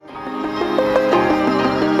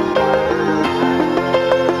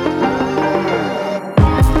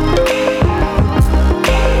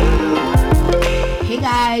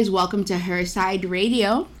welcome to Her Side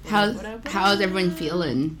Radio. How's everyone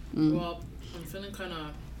feeling? Well, I'm feeling kind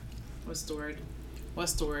of, what's the word?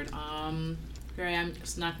 Here I am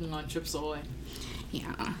snacking on Chips Ahoy.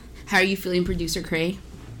 Yeah. How are you feeling, Producer Cray?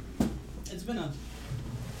 It's been a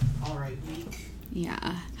alright week.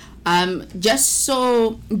 Yeah. Just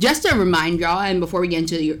to remind y'all, and before we get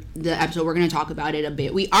into the episode, we're going to talk about it a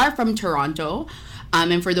bit. We are from Toronto.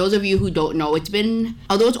 And for those of you who don't know,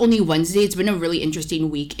 although it's only Wednesday, it's been a really interesting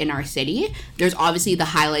week in our city. There's obviously the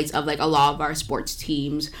highlights of, like, a lot of our sports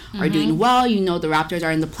teams are doing well. You know, the Raptors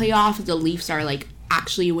are in the playoffs. The Leafs are, like,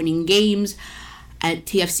 actually winning games. And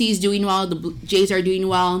TFC is doing well. The Jays are doing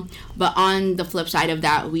well. But on the flip side of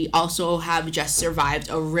that, we also have just survived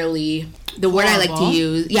a really, word I like to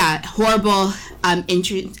use, horrible,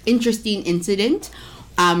 interesting incident.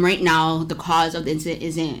 Right now, the cause of the incident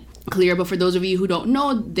isn't clear, but for those of you who don't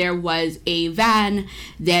know, there was a van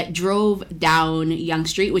that drove down Yonge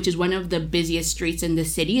Street, which is one of the busiest streets in the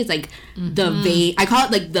city. It's like the vein, I call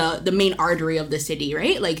it like the main artery of the city,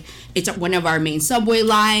 right? Like it's one of our main subway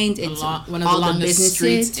lines. It's one of the longest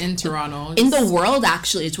streets in Toronto. In the world,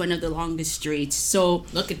 actually, it's one of the longest streets. So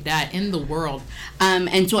look at that, in the world. And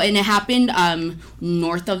it happened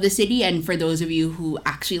north of the city. And for those of you who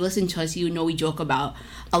actually listen to us, you know we joke about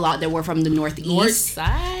a lot that we're from the northeast. North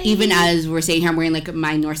side. Even as we're saying here, I'm wearing like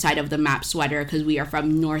my north side of the map sweater because we are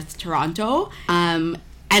from North Toronto. And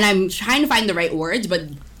I'm trying to find the right words, but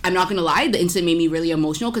I'm not going to lie, the incident made me really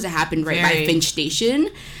emotional because it happened right by Finch Station.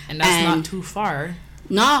 And that's not too far.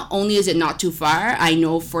 Not only is it not too far, I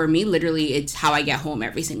know for me, literally, it's how I get home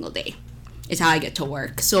every single day. It's how I get to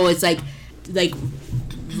work. So it's like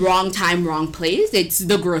wrong time, wrong place. It's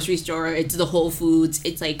the grocery store. It's the Whole Foods.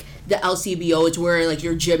 It's like the LCBO. It's where like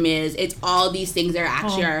your gym is. It's all these things that are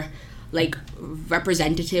actually are like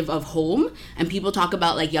representative of home. And people talk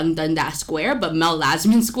about like Yonge Dundas Square, but Mel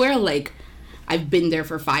Lasman Square, like I've been there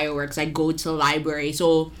for fireworks. I go to the library.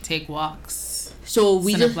 So take walks. So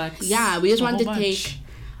we Cineplex, just wanted to take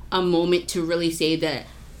a moment to really say that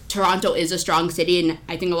Toronto is a strong city, and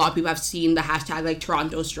I think a lot of people have seen the hashtag like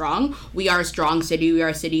Toronto Strong. We are a strong city. We are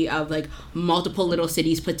a city of like multiple little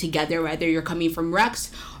cities put together, whether you're coming from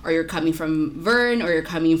Rex or you're coming from Vern or you're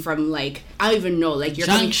coming from like, I don't even know, like you're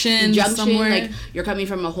Junction somewhere. Like you're coming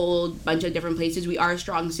from a whole bunch of different places. We are a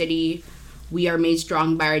strong city. We are made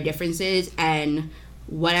strong by our differences, and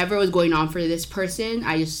whatever was going on for this person,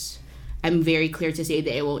 I'm very clear to say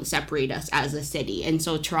that it won't separate us as a city. And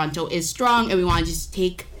so Toronto is strong, and we want to just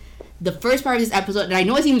take the first part of this episode, and I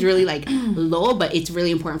know it seems really like low, but it's really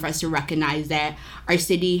important for us to recognize that our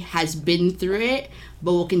city has been through it,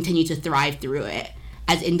 but will continue to thrive through it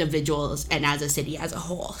as individuals and as a city as a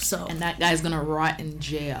whole. So, and that guy's gonna rot in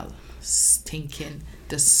jail, stinking,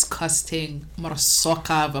 disgusting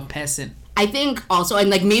motherfucker of a person. I think also, and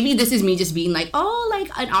like maybe this is me just being like, like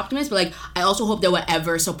an optimist, but like I also hope that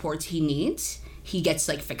whatever support he needs, he gets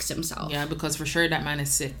like fixed himself. Yeah, because for sure that man is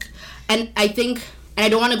sick. And I think. And I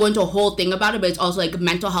don't want to go into a whole thing about it, but it's also like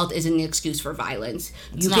mental health isn't an excuse for violence.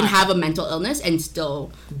 You can have a mental illness and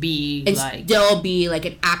still be like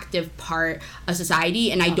an active part of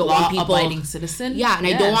society. And I don't want people abiding citizen. Yeah, and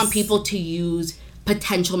I don't want people to use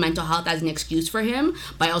potential mental health as an excuse for him,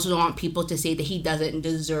 but I also don't want people to say that he doesn't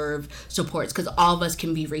deserve supports, because all of us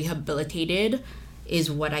can be rehabilitated is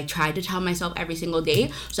what I try to tell myself every single day.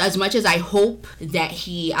 So as much as I hope that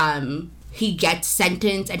he gets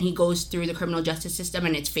sentenced and he goes through the criminal justice system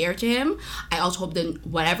and it's fair to him, I also hope that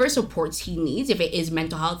whatever supports he needs, if it is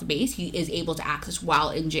mental health based, he is able to access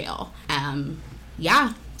while in jail.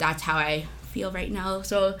 That's how I feel right now.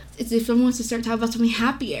 So it's if someone wants to start talking about something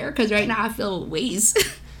happier, because right now I feel ways.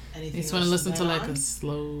 You just want to listen to like a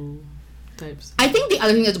slow types. I think the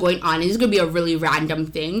other thing that's going on, and this is going to be a really random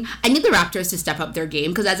thing, I need the Raptors to step up their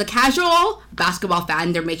game, because as a casual basketball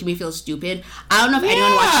fan, they're making me feel stupid. I don't know if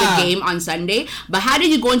anyone watched the game on Sunday, but how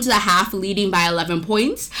did you go into the half leading by 11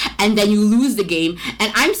 points, and then you lose the game?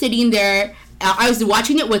 And I'm sitting there, I was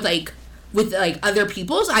watching it with other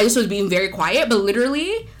people, so I just was being very quiet, but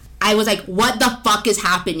literally I was like, what the fuck is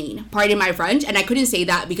happening? Pardon my French. And I couldn't say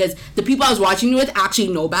that because the people I was watching with actually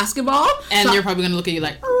know basketball. And so they're probably going to look at you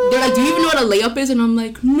like... They're like, do you even know what a layup is? And I'm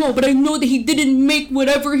like, no, but I know that he didn't make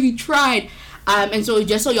whatever he tried. And so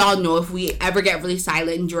just so y'all know, if we ever get really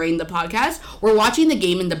silent during the podcast, we're watching the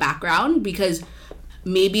game in the background because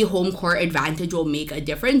maybe home court advantage will make a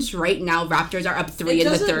difference. Right now, Raptors are up 3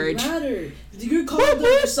 in the third. It doesn't matter. You call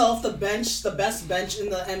yourself the best bench in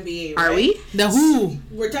the NBA, right? Are we? The who?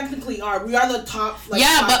 We technically are. We are the top.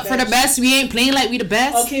 Yeah, but for the best, we ain't playing like we the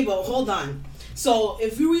best. Okay, but hold on. So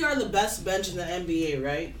if we are the best bench in the NBA,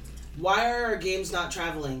 right? why are our games not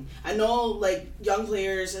traveling? I know, like, young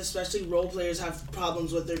players, especially role players, have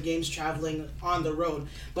problems with their games traveling on the road.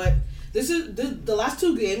 But the last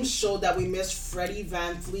 2 games showed that we missed Freddie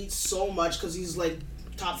Van Fleet so much because he's, like,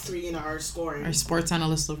 top 3 in our scoring. Our sports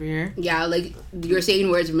analyst over here. Yeah, like, you're saying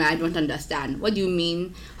words man, I don't understand. What do you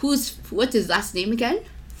mean? What's his last name again?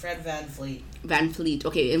 Fred Van Fleet. Van Fleet.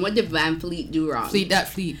 Okay, and what did Van Fleet do wrong? Fleet that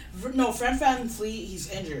fleet. No, Fred Van Fleet, he's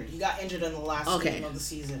injured. He got injured in the last Okay. game of the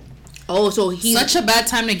season. Oh, so he's... Such a bad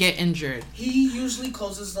time to get injured. He usually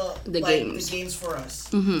closes the games for us.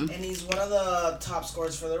 Mm-hmm. And he's one of the top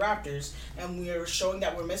scorers for the Raptors. And we're showing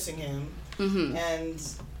that we're missing him. Mm-hmm. And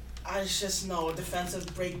I just know defensive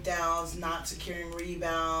breakdowns, not securing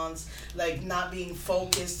rebounds, like not being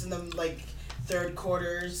focused in the like third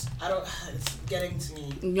quarters. It's getting to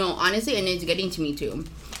me. No, honestly, and it's getting to me too.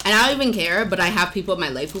 And I don't even care, but I have people in my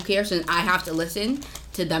life who care, so I have to listen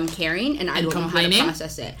to them caring, and I don't know how to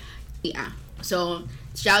process it. Yeah. So,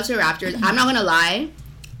 shout out to the Raptors. I'm not going to lie.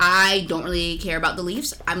 I don't really care about the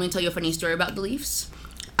Leafs. I'm going to tell you a funny story about the Leafs.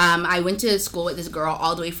 I went to school with this girl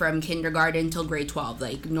all the way from kindergarten till grade 12.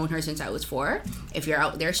 Like, known her since I was 4. If you're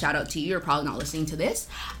out there, shout out to you. You're probably not listening to this.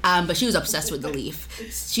 But she was obsessed with the Leaf.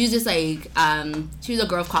 She was just like, she was a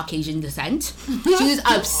girl of Caucasian descent. She was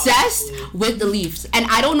obsessed with the Leafs. And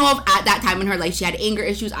I don't know if at that time in her life she had anger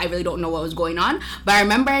issues. I really don't know what was going on. But I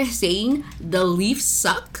remember saying, the Leafs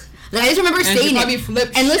suck. Like, I just remember saying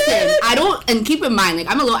it. And listen, and keep in mind, like,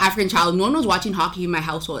 I'm a little African child. No one was watching hockey in my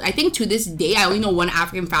household. I think to this day, I only know one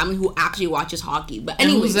African family who actually watches hockey. But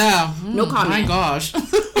anyway, no comment. My gosh.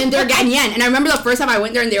 And they're Ghanaian. And I remember the first time I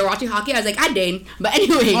went there and they were watching hockey, I was like, ah, dang. But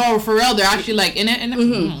anyway. Oh, for real? They're actually, like, in it?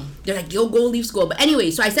 Mm-hmm. They're like, yo, go Leafs, go. But anyway,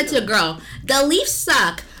 so I said to the girl, the Leafs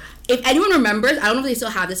suck. If anyone remembers, I don't know if they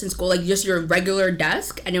still have this in school, like, just your regular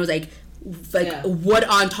desk. And it was, like wood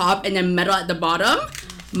on top and then metal at the bottom.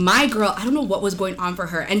 My girl, I don't know what was going on for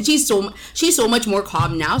her, and she's so much more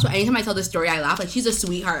calm now. So anytime I tell this story, I laugh. Like, she's a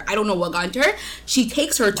sweetheart. I don't know what got into her. She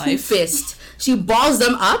takes her 2 fists, she balls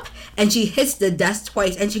them up, and she hits the desk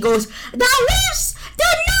twice, and she goes, "The Leafs do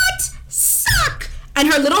not suck!" And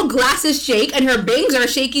her little glasses shake, and her bangs are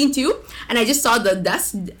shaking too. And I just saw the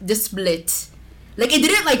desk just split. Like, it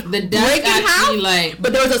didn't, like, the desk break in half, like...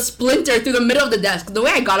 but there was a splinter through the middle of the desk. The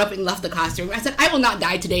way I got up and left the classroom, I said, I will not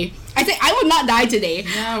die today.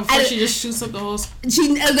 Yeah, before she just shoots up the whole...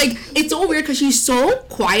 It's so weird because she's so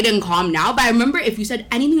quiet and calm now, but I remember if you said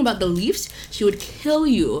anything about the Leafs, she would kill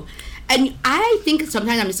you. And I think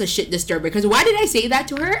sometimes I'm just a shit disturber, because why did I say that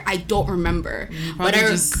to her? I don't remember. But I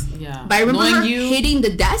remember her hitting the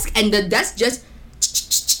desk, and the desk just...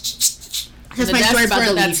 That's my story about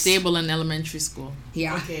the Leafs. That's stable in elementary school.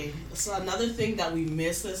 Yeah. Okay. So another thing that we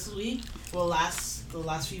missed this week, the last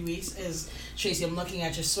few weeks, is Tracy. I'm looking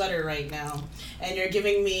at your sweater right now, and you're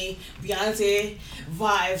giving me Beyonce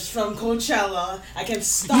vibes from Coachella. I can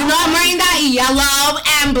stop. You know I'm wearing that yellow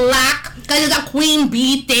and black because it's a Queen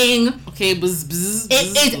Bee thing. Okay, it is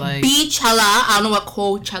Beachella. I don't know what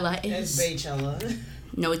Coachella is. It's Baychella.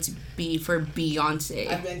 No, it's B for Beyonce.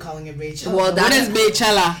 I've been calling it Baychella. Well, what is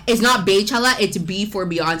Baychella? It's not Baychella, it's B for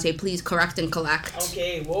Beyonce. Please correct and collect.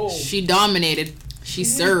 Okay, whoa. She dominated. She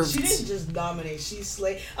served. She didn't just dominate. She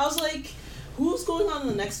slayed. I was like, who's going on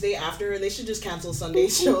the next day after her? They should just cancel Sunday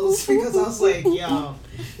shows, because I was like, yo,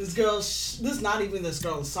 this girl, this not even this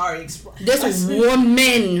girl. Sorry, this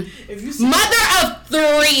woman, if you see mother of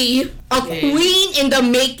 3, a queen in the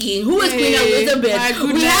making. Who is Queen Elizabeth?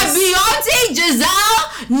 We have Beyonce, Giselle,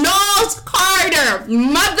 Knowles Carter,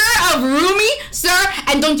 mother of Rumi, sir,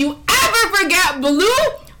 and don't you ever forget Blue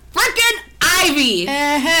frickin' Ivy.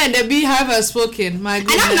 The Beehive has spoken. My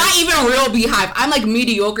goodness. And I'm not even a real Beehive. I'm like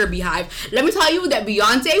mediocre Beehive. Let me tell you that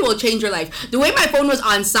Beyonce will change your life. The way my phone was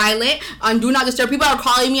on silent, on Do Not Disturb, people are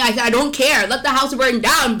calling me. I said, I don't care. Let the house burn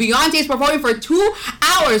down. Beyonce's performing for 2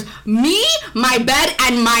 hours. Me, my bed,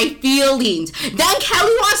 and my feelings. Then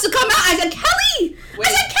Kelly wants to come out. I said, Kelly. Wait.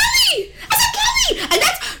 I said, Kelly. And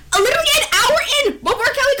that's literally an hour in. Before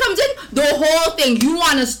Kelly comes in, the whole thing. You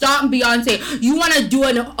want to stomp Beyonce. You want to do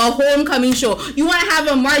a homecoming show. You want to have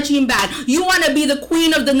a marching band. You want to be the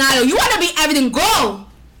queen of the Nile. You want to be everything. Go.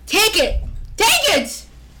 Take it. Take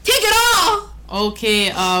it all.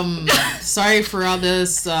 Okay, sorry for all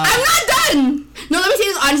this. I'm not done. No, let me say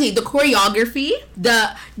this honestly. The choreography,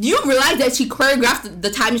 do you realize that she choreographed the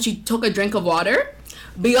time that she took a drink of water?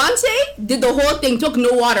 Beyonce did the whole thing, took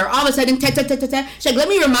no water. All of a sudden, she's like, let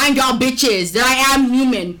me remind y'all bitches that I am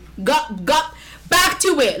human. Gup, back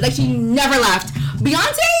to it. Like, she never left.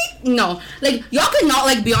 Beyonce, no. Like, y'all can not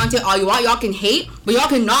like Beyonce all you want. Y'all can hate, but y'all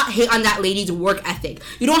cannot hate on that lady's work ethic.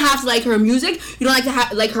 You don't have to like her music. You don't like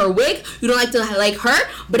to like her wig. You don't like to like her.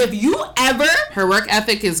 But if you ever... Her work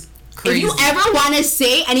ethic is crazy. If you ever want to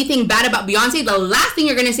say anything bad about Beyonce, the last thing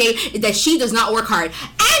you're going to say is that she does not work hard.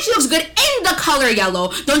 And she looks good in the color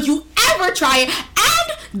yellow. Don't you ever try it.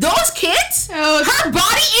 And those kids, her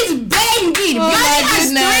body is banging. Beyonce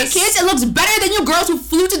has 3 kids. It looks better than you girls who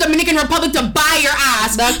flew to Dominican Republic to buy your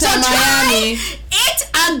ass. Dr. So Miami. try it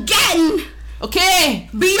again. Okay.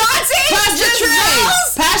 Beyonce,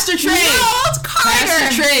 Pastor Trey. Knowles Carter,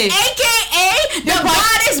 Pastor Trey. a.k.a. the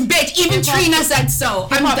baddest bitch. Even Trina said so.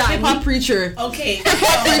 I'm done. Hip-hop preacher. Okay.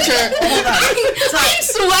 Preacher. Hold on. I'm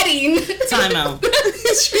sweating. Time out.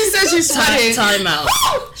 She says she's sweating. Time out.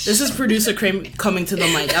 This is producer Crane coming to the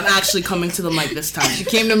mic. I'm actually coming to the mic this time. She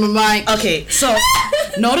came to my mic. Okay, so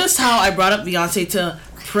notice how I brought up Beyonce to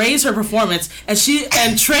praise her performance, and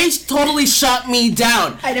Trey totally shut me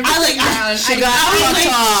down. I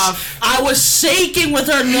was shaking with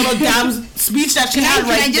her little damn speech that she had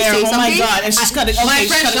right there. Oh my god! And she's cutting. My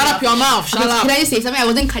friend, shut up your mouth. Shut up. Can I just say something? I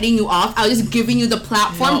wasn't cutting you off. I was just giving you the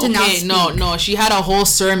platform to now speak. No. She had a whole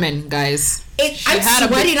sermon, guys. I'm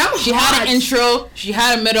sweating. She had an intro, she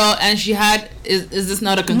had a middle, and she had. Is this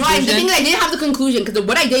not a conclusion? No, the thing is, I didn't have the conclusion because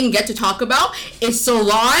what I didn't get to talk about is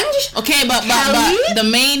Solange. Okay, but the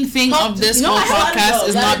main thing of this whole podcast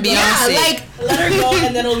is not Beyonce. Yeah, let her go,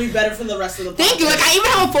 and then it'll be better for the rest of the podcast. Thank you. Like, I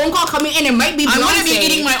even have a phone call coming in. It might be Beyonce. I'm gonna be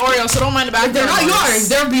eating my Oreos, so don't mind the background. They're not yours.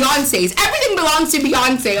 They're Beyonce's. Everything belongs to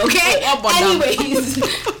Beyonce. Okay. Anyways.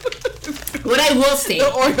 What I will say,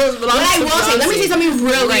 let me say something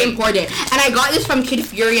really important. And I got this from Kid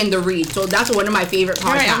Fury and The Read, so that's one of my favorite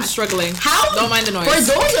podcasts. Right, I'm struggling. Don't mind the noise. For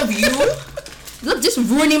those of you, look, just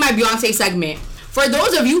ruining my Beyonce segment. For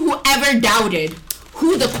those of you who ever doubted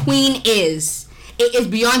who the queen is, it is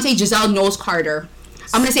Beyonce Giselle Knowles Carter.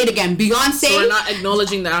 I'm gonna say it again, Beyonce. So we're not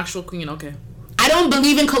acknowledging the actual queen, okay? I don't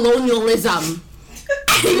believe in colonialism.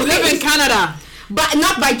 You live in Canada. But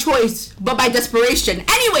not by choice, but by desperation.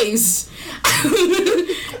 Anyways. Can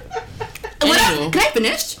I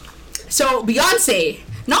finish? So Beyonce,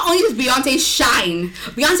 not only does Beyonce shine,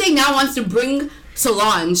 Beyonce now wants to bring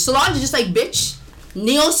Solange. Solange is just like, bitch,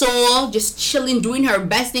 Neo Soul, just chilling, doing her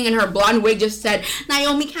best thing, and her blonde wig just said,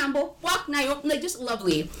 Naomi Campbell, walk Naomi, like, just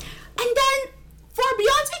lovely. And then for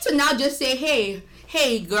Beyonce to now just say,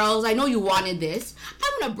 hey girls, I know you wanted this.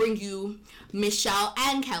 I'm gonna bring you Michelle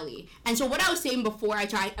and Kelly. And so what I was saying before I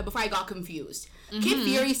got confused, Kid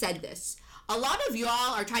Fury said this. A lot of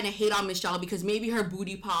y'all are trying to hate on Michelle because maybe her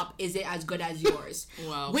booty pop isn't as good as yours.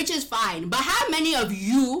 Wow. Which is fine. But how many of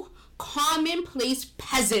you commonplace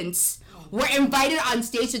peasants were invited on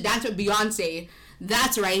stage to dance with Beyonce?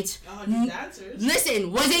 That's right. Dancers.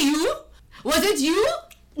 Listen, was it you? Was it you?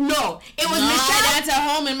 No. It was Michelle. I dance at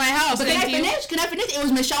home in my house. But can I finish? It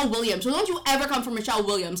was Michelle Williams. So don't you ever come for Michelle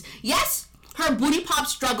Williams. Yes, her booty pop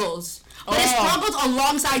struggles. But it struggles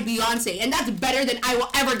alongside Beyonce, and that's better than I will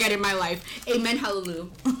ever get in my life. Amen, hallelujah.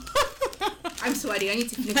 I'm sweating. I need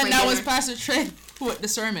to finish my And that was Pastor Trey with the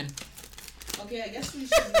sermon. Okay, I guess we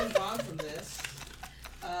should move on from this.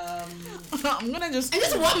 I'm gonna just... And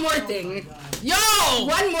just one more thing.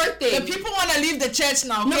 One more thing. The people want to leave the church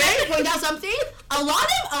now, okay? No, I point out something. A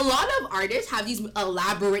lot of artists have these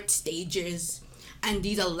elaborate stages and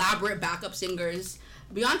these elaborate backup singers.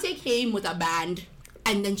 Beyonce came with a band.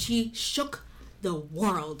 And then she shook the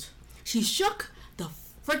world. She shook the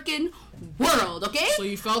freaking world, okay? So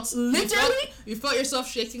you felt... Literally? You felt yourself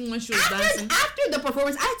shaking when she was dancing? After the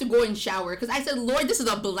performance, I had to go and shower because I said, Lord, this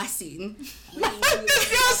is a blessing. This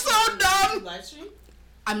girl's so dumb.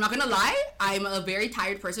 I'm not going to lie. I'm a very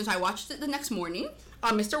tired person, so I watched it the next morning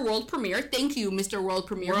on Mr. World Premiere. Thank you, Mr. World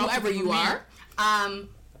Premiere, whoever you are.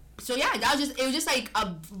 So yeah, it was just like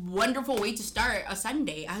a wonderful way to start a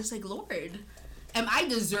Sunday. I was like, Lord... Am I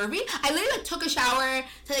deserving? I literally took a shower,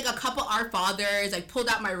 said like a couple Our Fathers, like pulled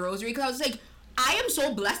out my rosary because I was like, I am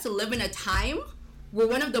so blessed to live in a time where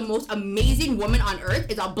one of the most amazing women on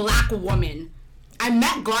earth is a black woman. I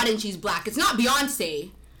met God and she's black. It's not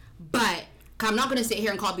Beyonce, but I'm not gonna sit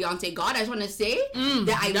here and call Beyonce God. I just want to say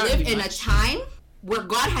that I live in a time where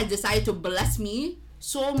God has decided to bless me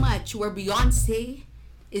so much, where Beyonce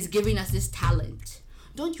is giving us this talent.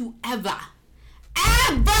 Don't you ever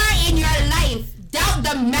in your life doubt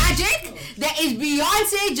the magic that is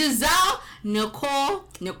Beyonce, Giselle, Nicole.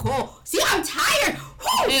 See, I'm tired.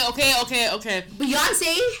 Okay.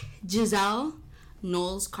 Beyonce, Giselle,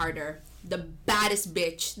 Knowles Carter, the baddest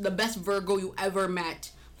bitch, the best Virgo you ever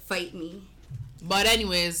met. Fight me. But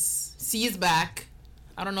anyways, C is back.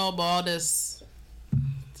 I don't know about all this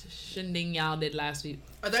shindig y'all did last week.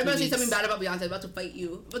 I thought you were about to say something bad about Beyonce. I was about to fight you.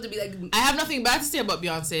 I was about to be like... I have nothing bad to say about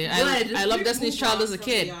Beyonce. I love Destiny's Child as a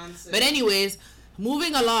kid. Beyonce. But anyways,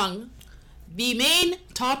 moving along, the main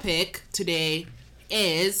topic today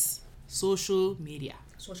is social media.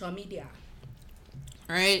 Social media.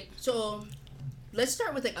 Alright. So, let's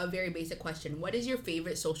start with like a very basic question. What is your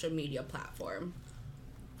favorite social media platform?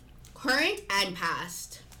 Current and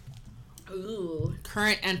past. Ooh.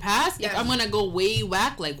 Current and past? Yes. If I'm gonna go way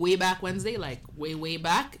back, like way back Wednesday, like way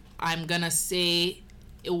back, I'm gonna say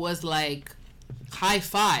it was like High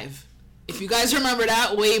Five. If you guys remember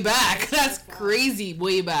that way back, that's crazy,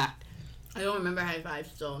 way back. I don't remember High Five,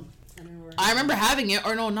 so... I remember having it,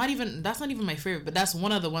 or no, that's not even my favorite, but that's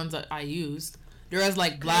one of the ones that I used. There was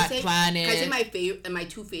like Black Planet. Can I say my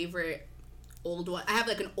two favorite old one? I have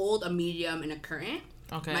like an old, a medium, and a current.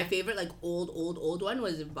 Okay. My favorite like old one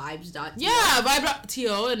was Vibes.to. Yeah,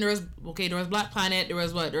 Vibe.to, and there was Black Planet. There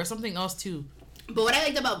was something else too. But what I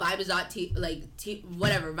liked about Vibes.to,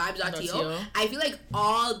 Vibes.to, I feel like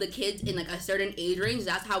all the kids in like a certain age range,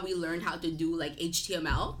 that's how we learned how to do like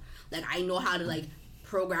HTML. Like I know how to like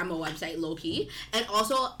program a website low key, and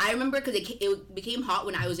also I remember because it became hot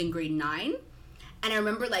when I was in grade 9, and I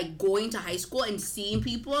remember like going to high school and seeing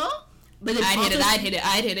people. But then I'd hit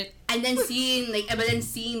it. And then seeing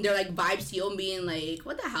their like Vibes.to and being like,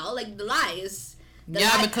 what the hell? Like the lies.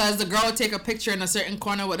 Because the girl would take a picture in a certain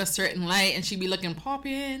corner with a certain light and she'd be looking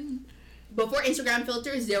poppin'. Before Instagram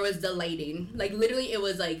filters, there was the lighting. Like literally it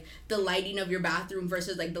was like the lighting of your bathroom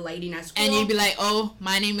versus like the lighting at school. And you'd be like, oh,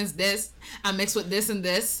 my name is this. I'm mixed with this and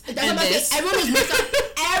this. That's and this.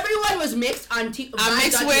 Everyone was mixed on I'm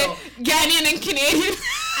mixed with Ghanaian and Canadian.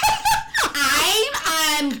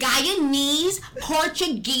 I'm Guyanese,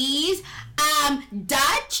 Portuguese,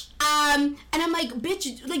 Dutch, and I'm like,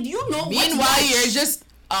 bitch, like you know. Meanwhile, you're just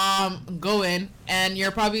going, and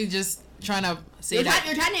you're probably just trying to say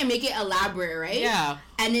you're trying to make it elaborate, right? Yeah.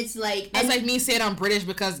 And it's like that's like me saying I'm British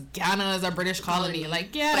because Ghana is a British colony.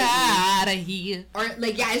 Like get out of here. Or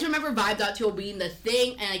like I just remember Vibe.to being the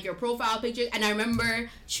thing and like your profile picture, and I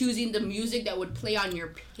remember choosing the music that would play on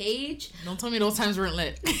your page. Don't tell me those times weren't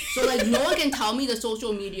lit. So like no one can tell me the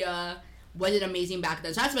social media wasn't amazing back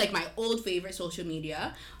then. So that's like my old favorite social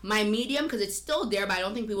media. My medium, because it's still there, but I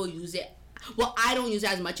don't think people use it. Well, I don't use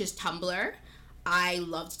it as much as Tumblr. I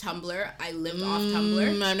loved Tumblr. I lived off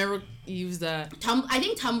Tumblr. I never used that. I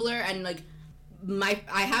think Tumblr and like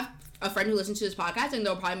I have a friend who listens to this podcast and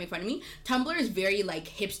they'll probably make fun of me. Tumblr is very like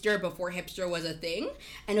hipster before hipster was a thing,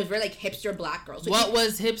 and it was very like hipster black girls. So what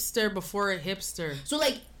was hipster before hipster? So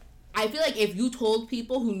like I feel like if you told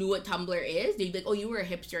people who knew what Tumblr is, they'd be like, oh, you were a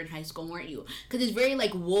hipster in high school, weren't you? Because it's very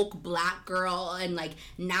like woke black girl and like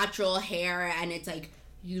natural hair, and it's like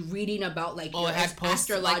you reading about like it has posts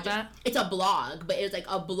like that. It's a blog, but it's like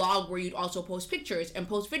a blog where you'd also post pictures and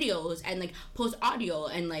post videos and like post audio.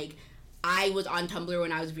 And like I was on Tumblr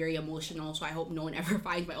when I was very emotional, so I hope no one ever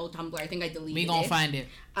finds my old Tumblr. I think I deleted it. We gonna find it.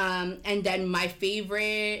 And then my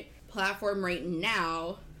favorite platform right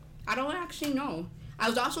now, I don't actually know. I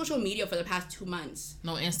was off social media for the past 2 months.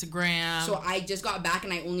 No Instagram. So I just got back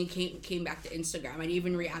and I only came back to Instagram. I didn't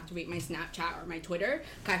even reactivate my Snapchat or my Twitter.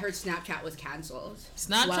 I heard Snapchat was canceled.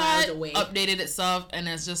 Snapchat updated itself and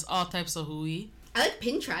it's just all types of hooey. I like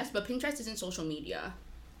Pinterest, but Pinterest isn't social media.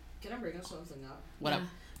 Can I bring up something up? What up?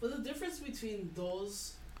 But the difference between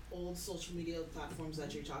those old social media platforms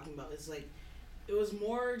that you're talking about is like, it was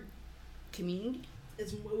more community. It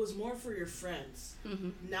was more for your friends. Mm-hmm.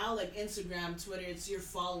 Now, like Instagram, Twitter, it's you're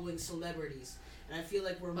following celebrities, and I feel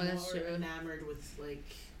like we're more enamored with like.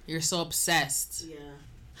 You're so obsessed. Yeah.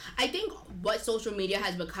 I think what social media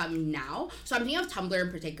has become now. So I'm thinking of Tumblr in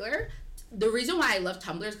particular. The reason why I love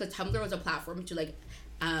Tumblr is because Tumblr was a platform to like,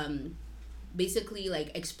 basically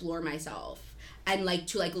like explore myself and like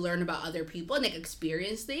to like learn about other people and like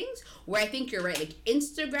experience things. Where I think you're right. Like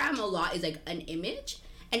Instagram, a lot is like an image,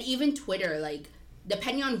 and even Twitter, like.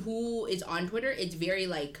 Depending on who is on Twitter, it's very,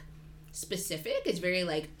 like, specific. It's very,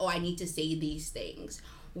 like, oh, I need to say these things.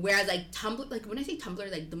 Whereas, like, Tumblr, like, when I say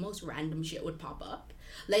Tumblr, like, the most random shit would pop up.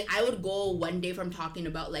 Like, I would go one day from talking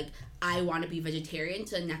about, like, I want to be vegetarian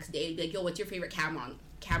to the next day, be like, yo, what's your favorite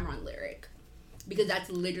Cameron lyric? Because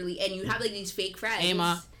that's literally, and you have, like, these fake friends.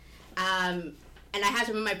 Emma. And I had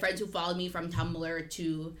some of my friends who followed me from Tumblr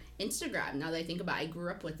to Instagram. Now that I think about it, I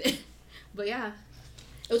grew up with it. But, yeah.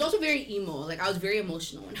 It was also very emo. Like, I was very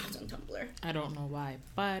emotional when I was on Tumblr. I don't know why,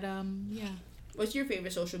 but, yeah. What's your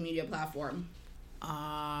favorite social media platform?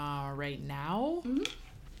 Right now? Mm-hmm.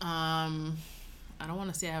 I don't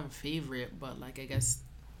want to say I have a favorite, but, like, I guess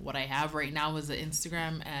what I have right now is an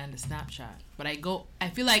Instagram and a Snapchat. But I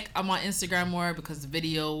feel like I'm on Instagram more because the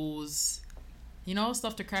videos, you know,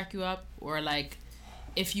 stuff to crack you up, or like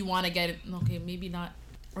if you want to get it, okay, maybe not,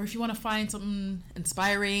 or if you want to find something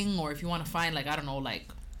inspiring, or if you want to find like, I don't know, like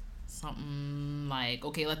something like,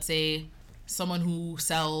 okay, let's say someone who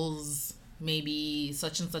sells maybe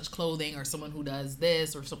such and such clothing, or someone who does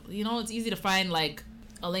this or something, you know, it's easy to find like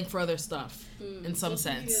a link for other stuff in some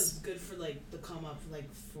Social media sense. is good for like the come up,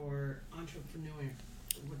 like for entrepreneur.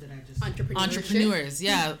 What did I just say? Entrepreneurs,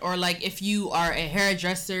 yeah. Or like if you are a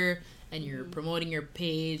hairdresser and you're promoting your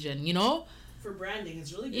page, and you know, For branding,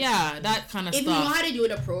 it's really good. yeah, that kind of If stuff. you know how to do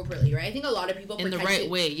it appropriately, right? I think a lot of people in the pretend right to-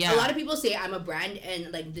 way, yeah. A lot of people say I'm a brand,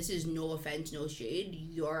 and like this is no offense, no shade.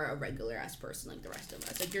 You're a regular ass person like the rest of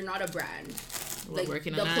us. Like you're not a brand. Like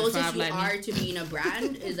working the a 9 to closest 5 you like me. are to being a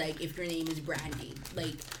brand is like if your name is Brandy.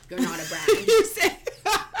 Like you're not a brand.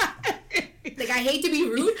 Like I hate to be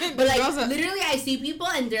rude, but like Girls are- literally I see people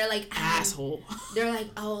and they're like Asshole. they're like,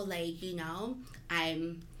 oh, like, you know,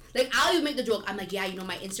 I'm like, I'll even make the joke. I'm like, yeah, you know,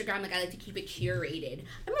 my Instagram, like, I like to keep it curated.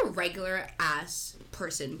 I'm a regular ass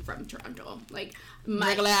person from Toronto. Like, my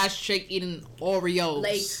Regular ass chick eating Oreos.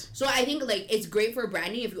 like, so I think like it's great for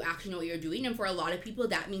branding if you actually know what you're doing, and for a lot of people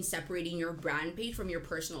that means separating your brand page from your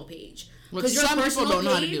personal page. Which some people don't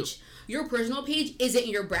know how to do. Your personal page isn't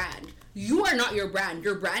your brand. You are not your brand.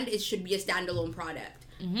 Your brand should be a standalone product.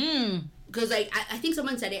 Because like I think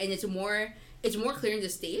someone said it, and it's more clear in the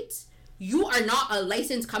States. You are not a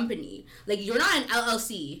licensed company. Like you're not an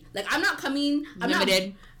LLC. Like I'm not coming. I'm limited.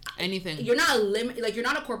 Not, anything. You're not a limit. Like you're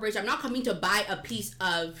not a corporation. I'm not coming to buy a piece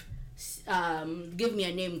of. Give me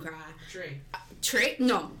a name, cry. Trade?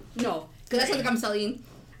 No. Because that's not like I'm selling.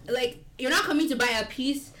 Like you're not coming to buy a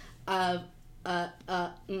piece of.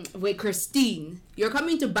 Wait, Christine. You're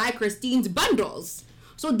coming to buy Christine's bundles.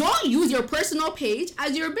 So don't use your personal page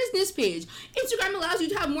as your business page. Instagram allows you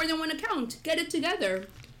to have more than one account. Get it together.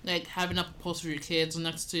 Like having a post for your kids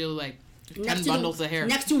next to like 10 Next to bundles of hair.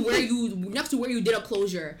 Next to where you did a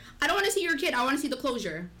closure. I don't want to see your kid. I want to see the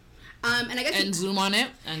closure. And I guess and zoom on it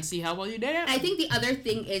and see how well you did it. I think the other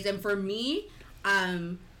thing is, and for me,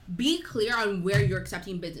 be clear on where you're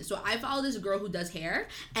accepting business. So I follow this girl who does hair,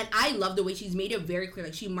 and I love the way she's made it very clear.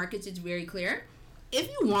 Like she markets it very clear. If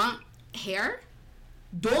you want hair,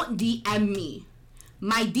 don't DM me.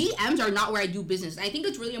 My DMs are not where I do business. And I think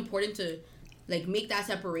it's really important to like make that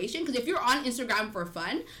separation, because if you're on Instagram for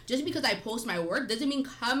fun, just because I post my work doesn't mean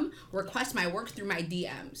come request my work through my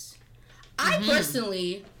DMs. I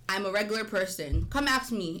personally, I'm a regular person. Come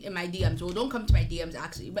ask me in my DMs. Well, don't come to my DMs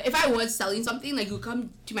actually. But if I was selling something, like you come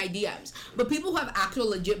to my DMs. But people who have actual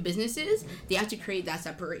legit businesses, they have to create that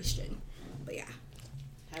separation. But yeah.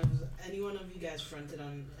 Have any one of you guys fronted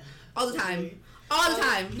on? All the time. All the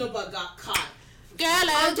time. No, but got caught. Girl,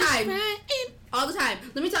 All the time. All the time.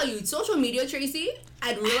 Let me tell you, social media Tracy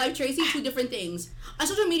and real life Tracy, two different things. On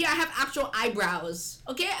social media, I have actual eyebrows.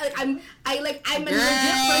 Okay, like I'm a legit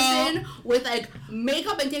person with like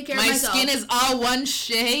makeup and take care of myself. My skin is all one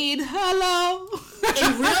shade. Hello.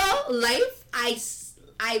 In real life,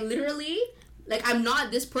 I literally like I'm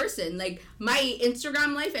not this person. Like my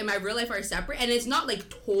Instagram life and my real life are separate, and it's not like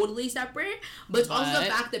totally separate, but it's also the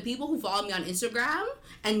fact that people who follow me on Instagram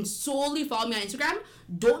and solely follow me on Instagram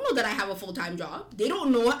don't know that I have a full-time job. They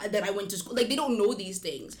don't know that I went to school. Like they don't know these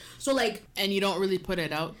things. So like, and you don't really put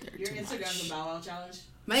it out there. Your too Instagram's much. a Bow Wow challenge.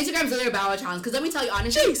 my Instagram's literally a Bow Wow challenge. Because let me tell you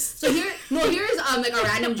honestly. Jeez. So here's like a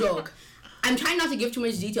random joke. I'm trying not to give too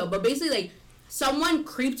much detail, but basically like someone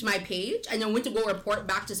creeped my page and then went to go report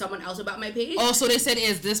back to someone else about my page. Oh, so they said,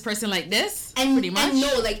 is this person like this? And pretty much. and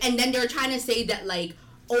no, like, and then they're trying to say that like,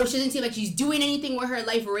 oh, she doesn't seem like she's doing anything with her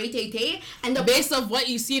life, Tay. And the Based off what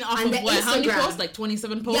you've seen off On of the what? How many Instagram. posts? Like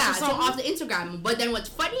 27 posts yeah, or so something? off the Instagram. But then what's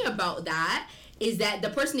funny about that is that the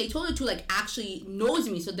person they told it to like actually knows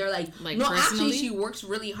me. So they're like no, personally? actually she works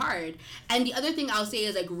really hard. And the other thing I'll say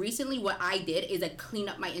is like recently what I did is like clean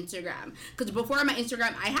up my Instagram. Because before on my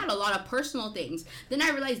Instagram, I had a lot of personal things. Then I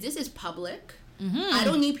realized this is public. I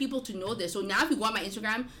don't need people to know this. So now if you go on my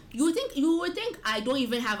Instagram, you would think I don't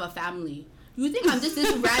even have a family. You think I'm just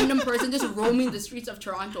this random person just roaming the streets of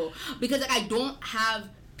Toronto, because like I don't have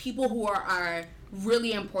people who are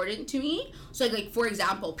really important to me. So like for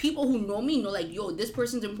example, people who know me know like, yo, this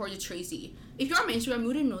person's important to Tracy. If you're on my Instagram, you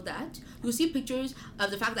wouldn't know that. You'll see pictures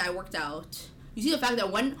of the fact that I worked out. You see the fact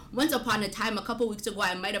that once upon a time, a couple weeks ago,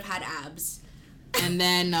 I might have had abs. And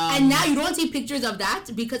then And now you don't see pictures of that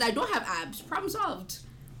because I don't have abs. Problem solved.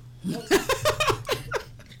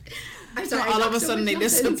 I'm sorry, I all of talked a so sudden much they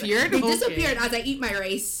nonsense. disappeared? They Okay. disappeared as I eat my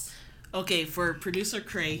rice. Okay, for producer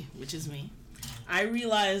Cray, which is me, I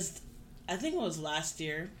realized I think it was last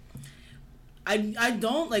year. I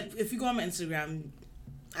don't, like, if you go on my Instagram,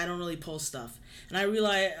 I don't really post stuff. And I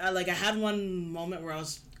realized, I had one moment where I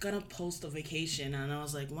was gonna post a vacation, and I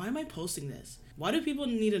was like, why am I posting this? Why do people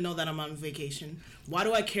need to know that I'm on vacation? Why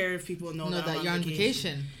do I care if people know that I'm you're on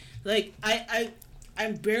vacation? Like, I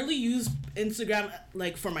barely use Instagram,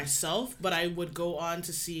 like, for myself, but I would go on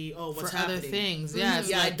to see, what's for happening. other things. Yeah, it's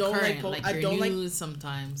like I don't current, like I don't news like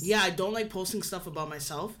sometimes. Yeah, I don't like posting stuff about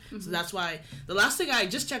myself. So that's why the last thing I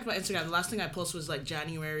just checked my Instagram, the last thing I posted was like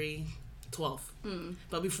January 12th.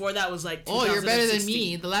 But before that was like 2016. Oh, you're better than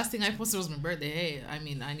me. The last thing I posted was my birthday. Hey, I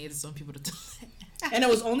mean, I needed some people to tell. And it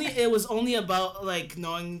was only about like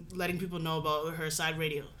letting people know about her side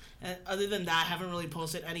radio. And other than that, I haven't really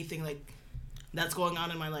posted anything like that's going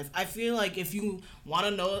on in my life. I feel like if you want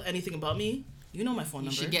to know anything about me, you know my phone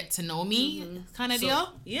number. You should get to know me, kind of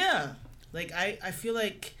deal. Yeah, like I feel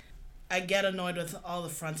like I get annoyed with all the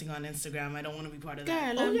fronting on Instagram. I don't want to be part of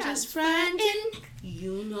that. Girl, I'm just fronting.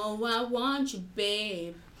 You know I want you,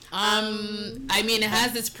 babe. I mean, it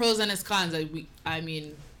has its pros and its cons. I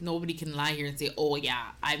mean, nobody can lie here and say, "Oh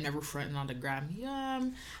yeah, I've never fronted on the gram." Yeah,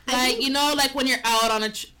 like like when you're out on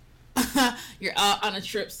a. You're out on a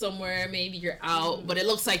trip somewhere, maybe you're out, but it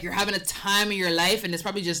looks like you're having a time of your life, and it's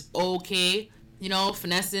probably just okay,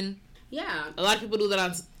 finessing. Yeah. A lot of people do that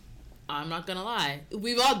on. I'm not gonna lie,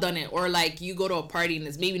 we've all done it. Or like you go to a party and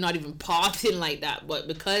it's maybe not even popping like that, but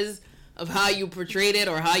because of how you portrayed it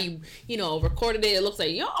or how you recorded it, it looks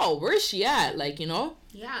like, yo, where's she at? Like,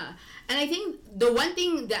 Yeah, and I think the one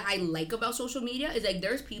thing that I like about social media is like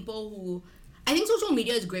there's people who. I think social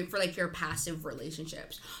media is great for like your passive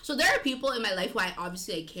relationships. So there are people in my life who I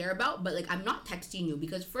care about, but like I'm not texting you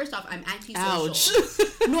because first off I'm antisocial. Ouch.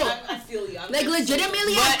 No, I feel you. like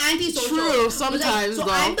legitimately I'm antisocial. True, sometimes so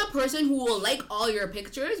though. I'm the person who will like all your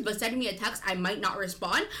pictures, but send me a text I might not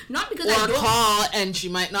respond. Not because or I don't call and she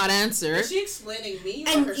might not answer. Is she explaining me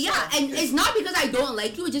and or herself? yeah, and it's not because I don't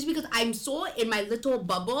like you, it's just because I'm so in my little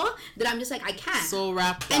bubble that I'm just like I can't. So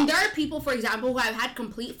wrapped up. And there are people, for example, who I've had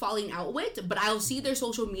complete falling out with, but I'll see their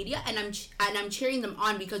social media and I'm cheering them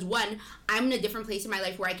on because one, I'm in a different place in my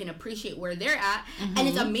life where I can appreciate where they're at, and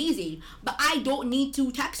it's amazing. But I don't need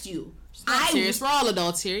to text you. Serious, we're all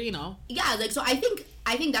adults here, Yeah, like so I think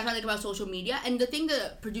that's what I like about social media. And the thing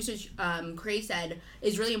the producer Cray said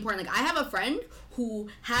is really important. Like I have a friend who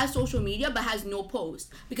has social media but has no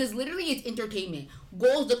post because literally it's entertainment.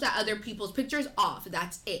 Goals looked at other people's pictures off.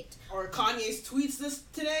 That's it. Or Kanye's tweets this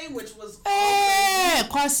today, which was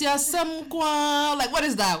like what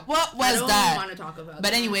is that? What was I don't that? want to talk about. But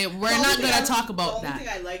that. anyway, we're not gonna talk about that. The only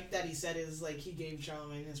thing I like that he said is like he gave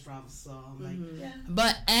Charlamagne his props. So I'm like, yeah.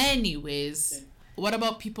 But anyways, what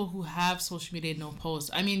about people who have social media and no posts?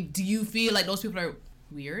 I mean, do you feel like those people are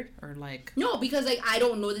weird or like? No, because like I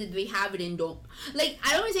don't know that they have it and don't. Like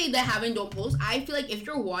I don't say they have it and don't post. I feel like if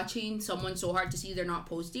you're watching someone so hard to see they're not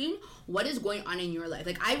posting, what is going on in your life?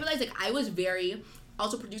 Like I realized like I was very.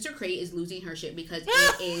 Also, producer Cray is losing her shit because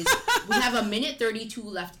it is. We have a minute 32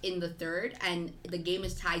 left in the third, and the game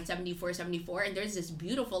is tied 74-74. And there's this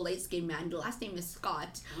beautiful light skinned man. The last name is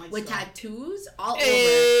Scott with tattoos all over. And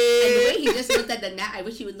the way he just looked at the net, I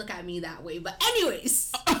wish he would look at me that way. But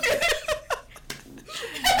anyways.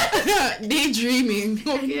 Daydreaming.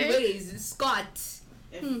 Okay. Anyways, Scott.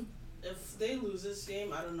 If they lose this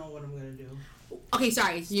game, I don't know what I'm gonna do. Okay,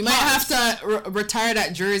 sorry. You might have to retire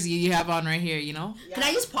that jersey you have on right here, Yeah. Can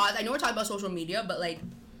I just pause? I know we're talking about social media, but like,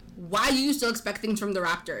 why do you still expect things from the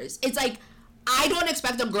Raptors? It's like, I don't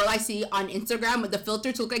expect a girl I see on Instagram with the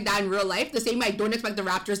filter to look like that in real life. The same way I don't expect the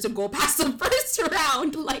Raptors to go past the first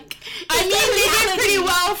round. Like, I mean, they did pretty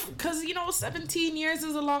well because 17 years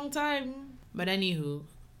is a long time. But anywho,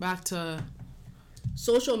 back to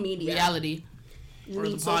social media. Reality. You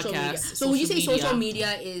mean the social podcast, media. So would you say social social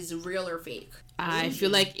media is real or fake? I feel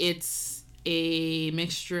like it's a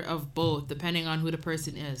mixture of both, depending on who the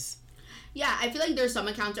person is. Yeah, I feel like there's some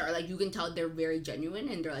accounts that are like, you can tell they're very genuine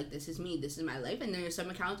and they're like, this is me, this is my life. And there's some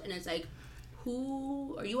accounts and it's like,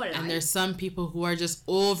 who are you? And there's some people who are just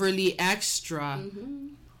overly extra. Mm-hmm.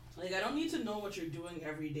 Like, I don't need to know what you're doing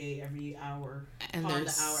every day, every hour. And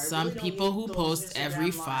there's some people who post every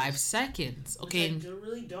 5 seconds. Okay. I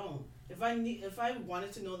really don't. If I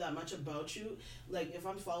wanted to know that much about you, like if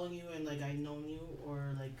I'm following you and like I known you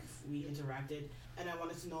or like we interacted and I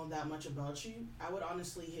wanted to know that much about you, I would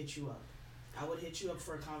honestly hit you up. I would hit you up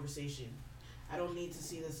for a conversation. I don't need to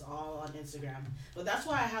see this all on Instagram. But that's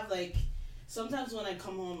why I have like sometimes when I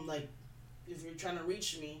come home, like if you're trying to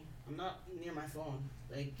reach me, I'm not near my phone.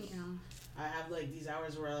 Like I have like these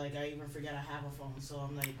hours where like I even forget I have a phone. So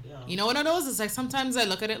I'm like, yo. You know what it is? It's like sometimes I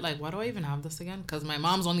look at it like, why do I even have this again? Because my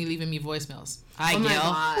mom's only leaving me voicemails. Hi, Oh Gil.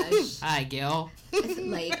 my gosh. Hi, Gil.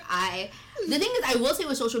 Like the thing is, I will say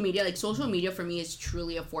with social media, like social media for me is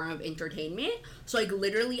truly a form of entertainment. So like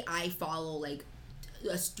literally I follow like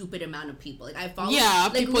a stupid amount of people. Like I follow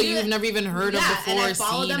like, people you've never even heard of before, and I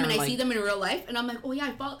follow seen, them or and I like... see them in real life and I'm like, oh yeah,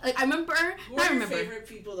 I follow, like I remember Who are your favorite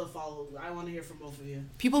people to follow? I want to hear from both of you.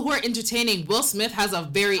 People who are entertaining. Will Smith has a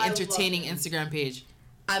very I entertaining love him. Instagram page.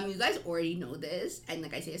 you guys already know this and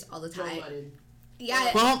like I say this all the Joe time. Budden.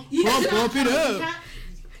 Yeah. Pump it up.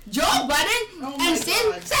 Joe Budden Oh my and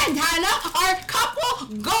Sin God. Santana are couple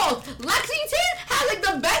goals. Lexington has like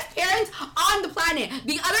the best parents on the planet.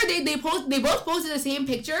 The other day they both posted the same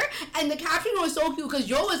picture and the caption was so cute because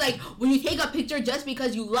Joe was like, when you take a picture just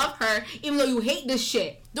because you love her even though you hate this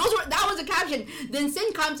shit. That was the caption. Then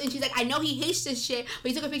Sin comes and she's like, I know he hates this shit, but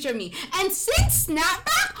he took a picture of me. And Sin snapped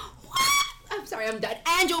back. What? I'm sorry, I'm done.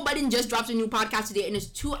 And Joe Budden just dropped a new podcast today and it's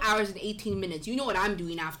 2 hours and 18 minutes. You know what I'm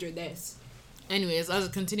doing after this. Anyways, I'll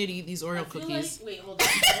continue to eat these Oreo I feel cookies. like, wait, hold up.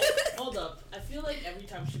 Hold up. I feel like every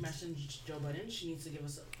time she mentions Joe Budden, she needs to give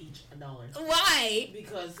us each $1. Why?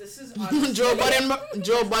 Because this is honestly,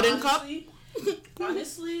 Joe Budden cup.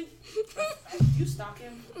 Honestly, you stalk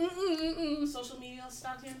him. Social media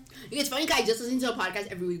stalk him. It's funny, guys. Just listen to a podcast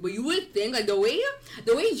every week, but you would think like the way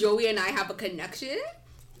Joey and I have a connection.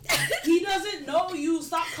 He doesn't know you.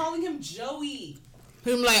 Stop calling him Joey.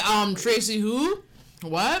 Him like Tracy who?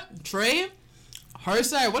 What? Trey?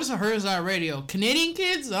 Herside? What is a Herside radio? Canadian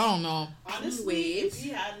kids? I don't know. Honestly, Anyways. if he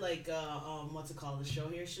had like what's it called, the show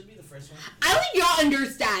here, should be the first one. I don't think y'all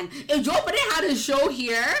understand. If Joe Budden had a show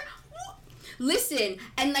here, listen,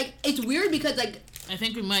 and like it's weird because like I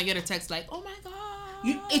think we might get a text like, oh my god.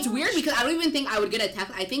 it's weird because I don't even think I would get a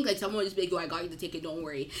text. I think like someone would just be like, "Oh, I got you the ticket. Don't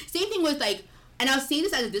worry." Same thing with like, and I'll say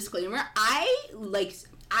this as a disclaimer. I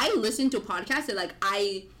listen to podcasts that like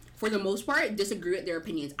I, for the most part, disagree with their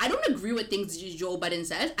opinions. I don't agree with things Joe Budden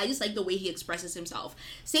says. I just like the way he expresses himself.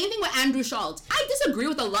 Same thing with Andrew Schultz. I disagree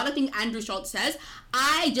with a lot of things Andrew Schultz says.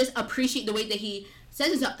 I just appreciate the way that he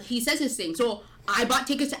says his thing. So I bought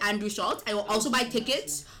tickets to Andrew Schultz. I will also buy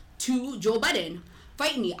tickets to Joe Budden.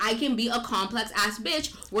 Fight me. I can be a complex ass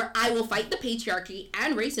bitch where I will fight the patriarchy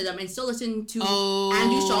and racism and still listen to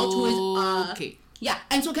Andrew Schultz, who is okay. Yeah,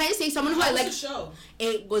 and so can I say someone who I How was like? the show?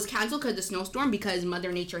 It was canceled because of the snowstorm because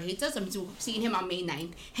Mother Nature hates us. I'm seeing him on May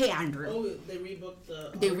 9th. Hey, Andrew. Oh, they rebooked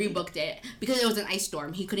the. They rebooked it because it was an ice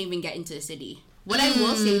storm. He couldn't even get into the city. What I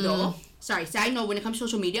will say though, sorry, side note, when it comes to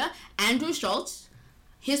social media, Andrew Schultz,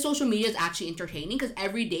 his social media is actually entertaining because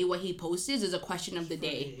every day what he posts is a question of the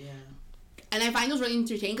day. Yeah. And I find those really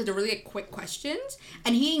entertaining because they're really like, quick questions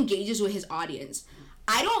and he engages with his audience.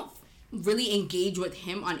 I don't really engage with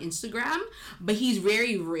him on Instagram, but he's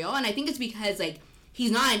very real, and I think it's because like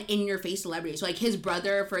he's not an in-your-face celebrity. So like his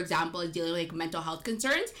brother, for example, is dealing with like mental health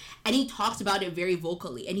concerns, and he talks about it very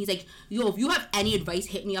vocally. And he's like, "Yo, if you have any advice,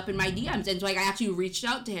 hit me up in my DMs." And so like I actually reached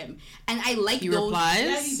out to him, and I like He those. replies?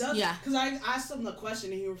 Yeah, he does. Yeah. Because I asked him the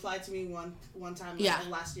question and he replied to me one time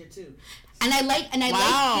last year too. And I like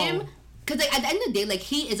Wow. him. Cause like at the end of the day, like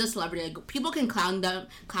he is a celebrity. Like people can clown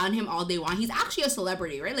him all they want. He's actually a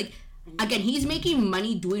celebrity, right? Like again, he's making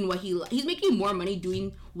money doing what he's making more money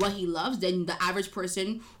doing what he loves than the average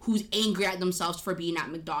person who's angry at themselves for being at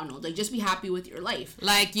McDonald's. Like just be happy with your life.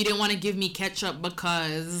 Like you didn't want to give me ketchup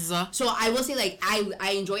because. So I will say like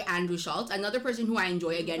I enjoy Andrew Schultz. Another person who I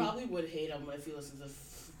enjoy again. You probably would hate him if he listens to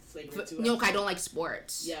Flagrant 2. No, I don't like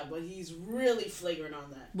sports. Yeah, but he's really flagrant on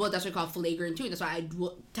that. Well, that's what I call flagrant too. That's why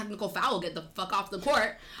technical foul, get the fuck off the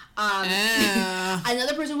court.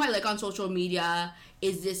 Another person who I like on social media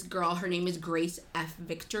is this girl. Her name is Grace F.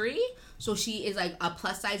 Victory. So she is like a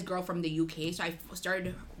plus size girl from the UK. So I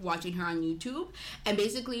started watching her on YouTube, and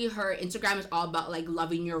basically her Instagram is all about like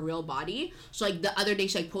loving your real body. So like the other day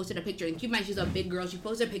she like posted a picture, and keep in mind she's a big girl. She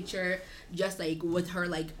posted a picture just like with her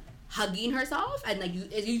like hugging herself, and like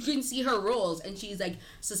you can see her rolls, and she's like,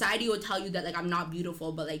 society will tell you that like I'm not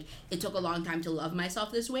beautiful, but like it took a long time to love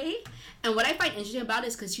myself this way. And what I find interesting about it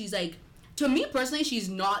is because she's like, to me personally, she's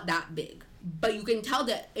not that big, but you can tell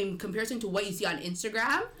that in comparison to what you see on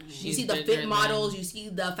Instagram, you see the fit models, you see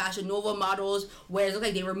the Fashion Nova models, where it looks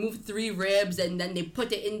like they removed 3 ribs and then they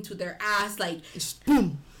put it into their ass, like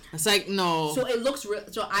Boom. It's like, no. so it looks real.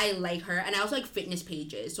 So I like her, and I also like fitness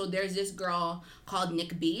pages. So there's this girl called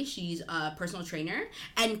Nick B. She's a personal trainer,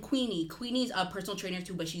 and Queenie. Queenie's a personal trainer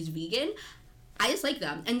too, but she's vegan. I just like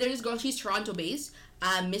them. And there's this girl. She's Toronto based.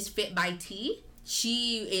 Miss Fit by T.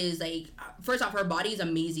 She is like, first off, her body is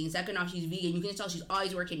amazing. Second off, she's vegan. You can tell she's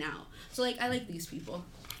always working out. So like, I like these people.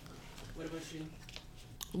 What about you?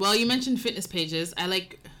 Well, you mentioned fitness pages. I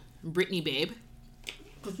like Britney Babe.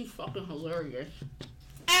 Because she's fucking hilarious.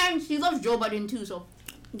 And she loves Joe Budden too, so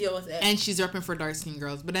deal with it. And she's repping for dark skinned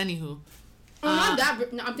girls. But anywho. Oh, not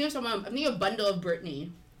that. No, I'm thinking of Bundle of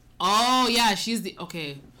Britney. Oh, yeah, she's the...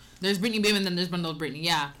 Okay. There's Britney Babe and then there's Bundle of Britney.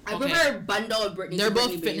 Yeah. I prefer Bundle of Britney. They're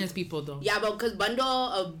both Britney fitness Babe. people, though. Yeah, but because Bundle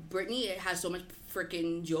of Britney, it has so much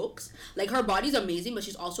freaking jokes. Like, her body's amazing, but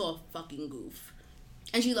she's also a fucking goof.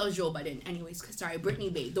 And she loves Joe Budden. Anyways, sorry,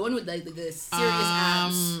 Britney Babe. The one with, like, the serious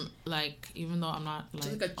abs. Like, even though I'm not,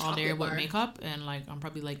 like all there with bar. makeup, and, like, I'm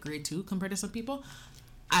probably, like, grade 2 compared to some people,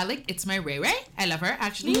 I like It's My Ray Ray. I love her,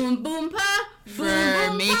 actually. Boom, boom, pa. For boom,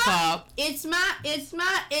 boom, makeup. Pa. It's my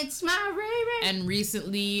Ray Ray. And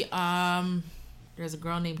recently, there's a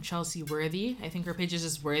girl named Chelsea Worthy. I think her page is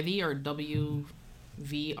just Worthy or WVRTHY.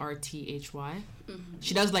 Mm-hmm.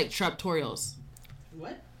 She does like tutorials.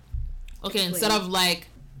 What? Okay, Explain. instead of like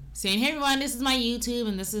saying, "Hey everyone, this is my YouTube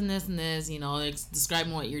and this and this and this," you know, like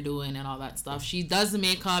describing what you're doing and all that stuff. She does the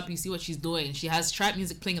makeup. You see what she's doing. She has trap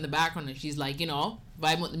music playing in the background, and she's like, you know,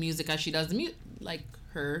 vibing with the music as she does the like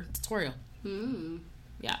her tutorial.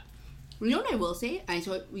 Yeah. You know what I will say?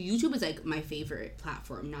 So YouTube is like my favorite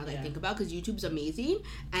platform now that I think about, because YouTube's amazing.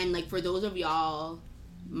 And like for those of y'all,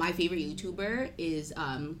 my favorite YouTuber is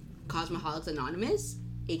Cosmoholics Anonymous,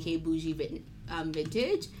 aka Bougie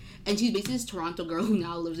Vintage, and she's basically this Toronto girl who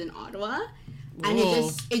now lives in Ottawa. And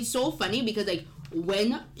it's so funny because like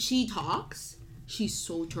when she talks, she's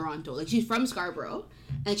so Toronto. Like she's from Scarborough,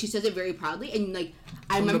 and she says it very proudly. And like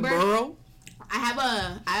I remember, I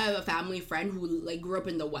have a family friend who like grew up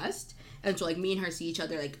in the West. And so, like, me and her see each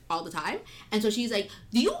other, like, all the time. And so she's like,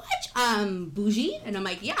 do you watch, Bougie? And I'm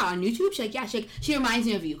like, yeah, on YouTube? She's like, yeah. She's like, she reminds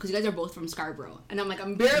me of you, because you guys are both from Scarborough. And I'm like,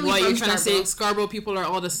 I'm barely What, from you're trying Scarborough. to say Scarborough people are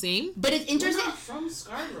all the same? But it's interesting. We're not from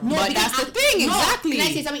Scarborough. No, but that's the thing, exactly. Can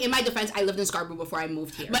I say something? In my defense, I lived in Scarborough before I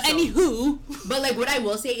moved here. But so. anywho. But, like, what I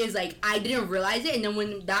will say is, like, I didn't realize it. And then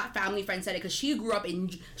when that family friend said it, because she grew up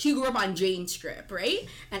on Jane Strip, right?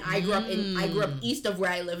 And I grew up east of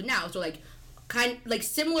where I live now. So, like, kind like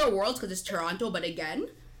similar worlds because it's Toronto, but again,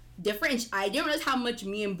 different. I didn't realize how much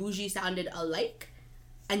me and Bougie sounded alike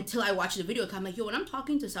until I watched the video. I'm like, yo, when I'm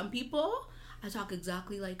talking to some people, I talk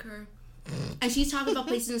exactly like her. And she's talking about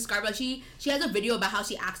places in Scarborough. She has a video about how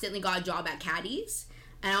she accidentally got a job at Caddy's.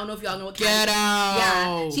 And I don't know if y'all know what Caddy's Get out!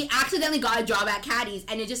 Yeah, she accidentally got a job at Caddy's,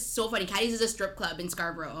 and it's just so funny. Caddy's is a strip club in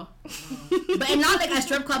Scarborough. But it's not like a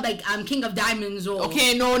strip club like King of Diamonds or...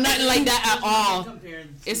 Okay, no, nothing like that at all.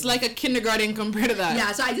 It's like a kindergarten compared to that.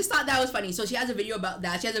 Yeah, so I just thought that was funny. So she has a video about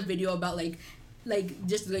that. She has a video about like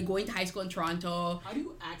just like going to high school in Toronto. How do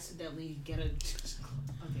you accidentally get a...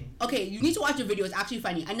 Okay, you need to watch the video. It's actually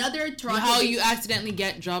funny. Another Toronto... How you accidentally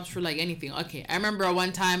get jobs for like anything. Okay, I remember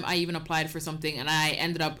one time I even applied for something and I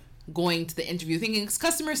ended up going to the interview thinking it's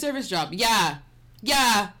customer service job. Yeah.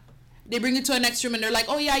 They bring you to a next room and they're like,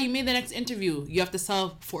 oh yeah, you made the next interview. You have to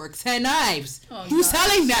sell forks and knives. Oh, Who's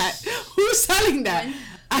selling that? Who's selling that?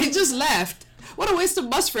 I just left. What a waste of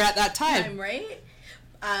bus fare at that time. Right?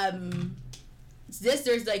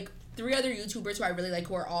 There's like 3 other YouTubers who I really like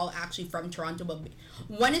who are all actually from Toronto, but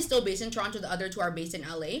one is still based in Toronto, the other 2 are based in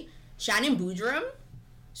LA. Shannon Boodram,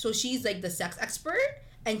 so she's like the sex expert,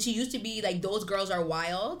 and she used to be like Those Girls Are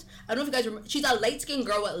Wild. I don't know if you guys remember. She's a light-skinned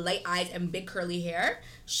girl with light eyes and big curly hair.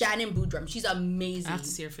 Shannon Boodram. She's amazing. I have to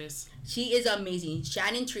see her face. She is amazing.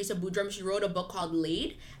 Shannon Teresa Boodram. She wrote a book called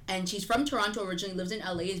Laid, and she's from Toronto originally, lives in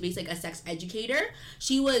LA, is basically like a sex educator.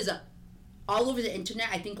 She was all over the internet,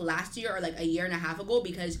 I think last year or like a year and a half ago,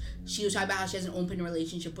 because she was talking about how she has an open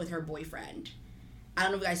relationship with her boyfriend. I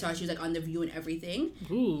don't know if you guys saw, she was like on The View and everything.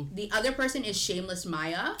 Ooh. The other person is Shameless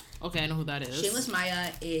Maya. Okay, I know who that is. Shameless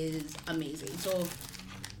Maya is amazing. So,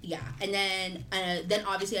 yeah. And then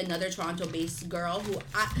obviously another Toronto-based girl who,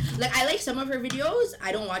 I like some of her videos.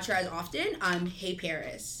 I don't watch her as often. Hey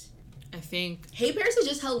Paris. I think Hey Paris is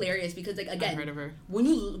just hilarious because, like, again, I've heard of her. When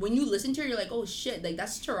you listen to her, you're like, oh shit, like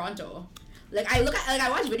that's Toronto. Like I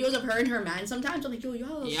watch videos of her and her man sometimes. I'm like, yo,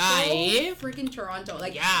 y'all are so freaking Toronto.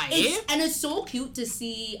 Like, it's so cute to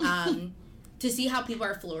see how people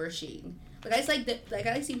are flourishing. Like I just I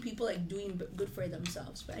like seeing people like doing good for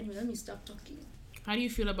themselves. But anyway, let me stop talking. How do you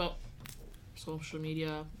feel about social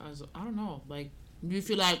media? I don't know. Like, do you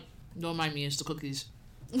feel like, don't mind me, it's the cookies.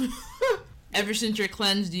 Ever since your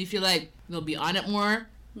cleanse, do you feel like you'll be on it more?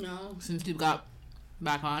 No. Since you got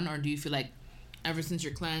back on, or do you feel like ever since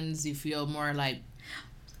your cleanse, you feel more like...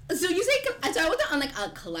 So you say... So I wasn't on, like, a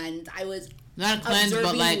cleanse. I was... Not a cleanse,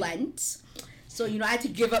 but, like... Lent. So, I had to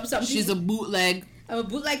give up something. She's a bootleg. I'm a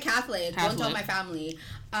bootleg Catholic. Don't tell my family.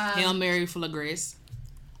 Hail Mary, full of grace.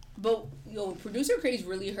 But yo, producer Craze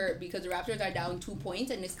really hurt because the Raptors are down 2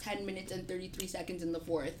 points and it's 10 minutes and 33 seconds in the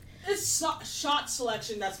fourth. It's shot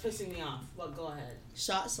selection that's pissing me off. But go ahead.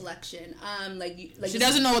 Shot selection. Like she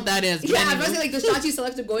doesn't know what that is. Yeah, I'm gonna say like the shots you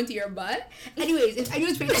select to go into your butt. Anyways, if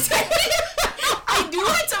anyone's paying attention, I do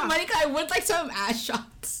want some money because I would like some ass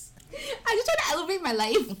shots. I just trying to elevate my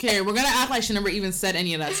life. Okay, we're gonna act like she never even said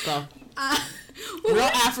any of that stuff. Real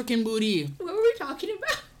African booty. What were we talking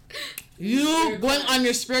about? You going on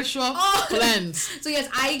your spiritual cleanse. So yes,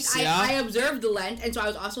 I observed the Lent, and so I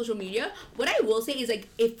was on social media. What I will say is like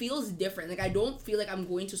it feels different. Like I don't feel like I'm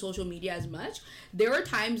going to social media as much. There are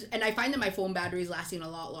times, and I find that my phone battery is lasting a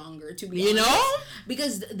lot longer. To be honest, know,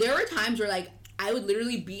 because there are times where like I would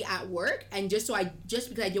literally be at work, and just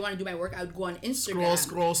because I didn't want to do my work, I would go on Instagram.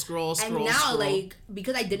 Scroll. And now, like,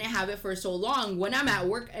 because I didn't have it for so long, when I'm at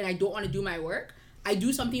work and I don't want to do my work, I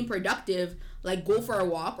do something productive, like go for a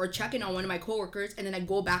walk or check in on one of my coworkers, and then I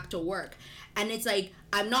go back to work. And it's like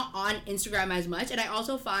I'm not on Instagram as much, and I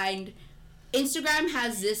also find Instagram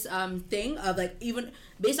has this thing of like even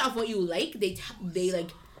based off what you like,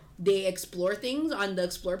 they explore things on the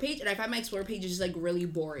explore page, and I find my explore page is just like really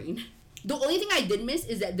boring. The only thing I did miss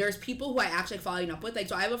is that there's people who I actually like following up with. Like,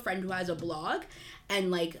 so I have a friend who has a blog,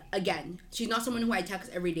 and like, again, she's not someone who I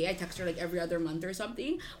text every day. I text her like every other month or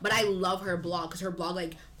something, but I love her blog because her blog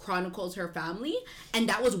like chronicles her family, and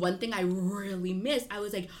that was one thing I really missed. I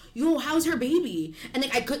was like, yo, how's her baby? And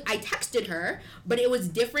like I texted her, but it was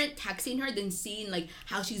different texting her than seeing like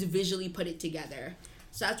how she's visually put it together.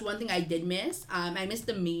 So that's one thing I did miss. I missed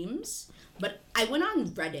the memes. But I went on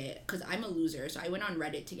Reddit because I'm a loser, so I went on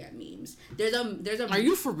Reddit to get memes. There's a. Are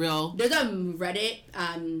you for real? There's a Reddit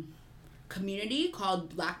community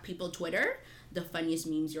called Black People Twitter. The funniest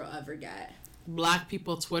memes you'll ever get. Black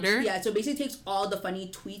People Twitter. Yeah, so basically takes all the funny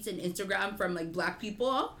tweets and Instagram from like Black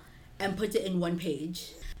people and puts it in one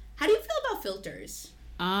page. How do you feel about filters?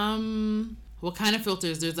 What kind of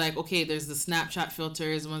filters? There's like there's the Snapchat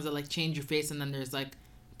filters, ones that like change your face, and then there's like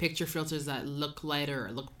picture filters that look lighter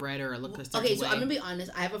or look brighter or look a certain way. So I'm gonna be honest,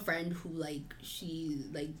 I have a friend who like she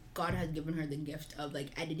like God has given her the gift of like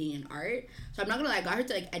editing and art, so I'm not gonna lie, I got her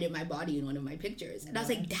to like edit my body in one of my pictures, and I was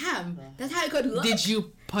like, damn, that's how it could look. Did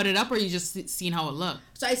you put it up or you just seen how it looked?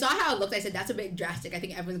 So I saw how it looked. I said that's a bit drastic. I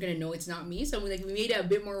think everyone's gonna know it's not me, so we made it a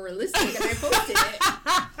bit more realistic, and I posted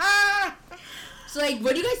it. So like,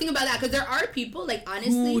 what do you guys think about that? Because there are people like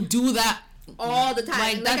honestly who do that all the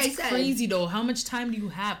time. Like that's I said, crazy though. How much time do you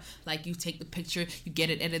have? Like you take the picture, you get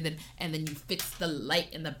it edited, and then you fix the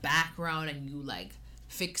light in the background, and you like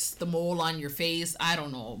fix the mole on your face. I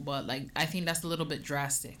don't know, but like I think that's a little bit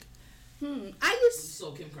drastic.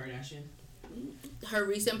 So Kim Kardashian. Her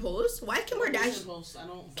recent post. Why Kim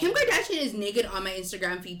Kardashian? Kim Kardashian is naked on my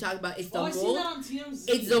Instagram feed. Talk about it's the mold. I see that on TMZ.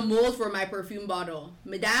 It's the mold for my perfume bottle,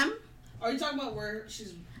 Madame. Are you talking about where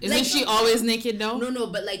she's... Isn't like, she always naked, though? No,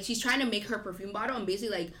 but, like, she's trying to make her perfume bottle, and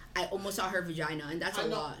basically, like, I almost saw her vagina, and that's a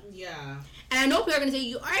lot. Yeah. And I know people are going to say,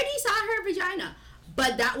 you already saw her vagina.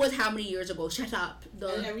 But that was how many years ago? Shut up.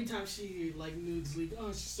 And every time she, like, nudes leak,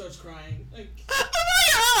 she starts crying. Like, oh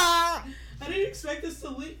my God! I didn't expect this to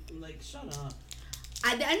leak. I'm like, shut up.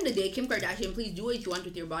 At the end of the day, Kim Kardashian, please do what you want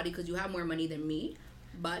with your body, because you have more money than me.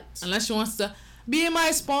 But... Unless she wants to be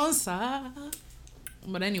my sponsor.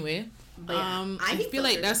 But anyway... But yeah, I feel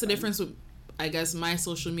like that's the difference with, I guess, my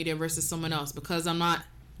social media versus someone else, because I'm not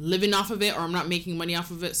living off of it or I'm not making money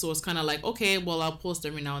off of it. So it's kind of like, okay, well, I'll post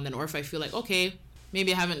every now and then. Or if I feel like, okay,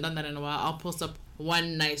 maybe I haven't done that in a while, I'll post up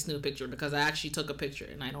one nice new picture because I actually took a picture,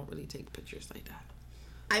 and I don't really take pictures like that.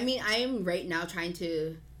 I mean, I am right now trying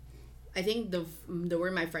to, I think the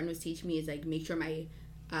word my friend was teaching me is like make sure my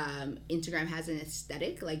Instagram has an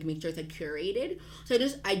aesthetic, like make sure it's like curated. So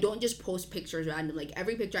I don't just post pictures random. Like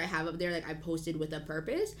every picture I have up there, like I posted with a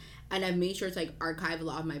purpose, and I made sure it's like archive a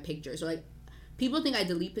lot of my pictures. So like people think I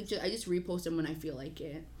delete pictures, I just repost them when I feel like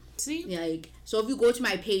it. See? Yeah, like so if you go to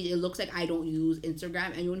my page, it looks like I don't use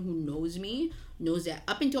Instagram. Anyone who knows me knows that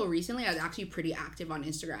up until recently I was actually pretty active on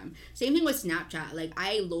Instagram. Same thing with Snapchat. Like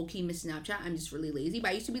I low-key miss Snapchat. I'm just really lazy.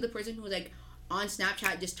 But I used to be the person who was like on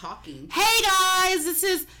Snapchat just talking. Hey guys, this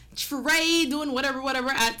is Trey doing whatever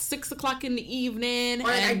at 6 o'clock in the evening, or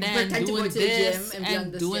like and I then pretend doing to go to the this gym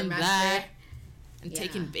and doing that, and yeah,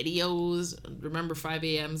 taking videos. Remember 5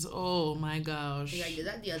 a.m.s? Oh my gosh. Yeah, I did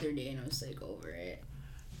that the other day and I was like over it.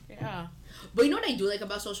 Yeah. But you know what I do like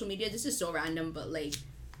about social media? This is so random, but like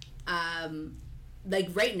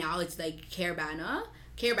right now it's like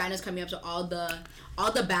Caravana's coming up, so all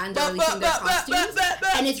the bands are releasing their costumes,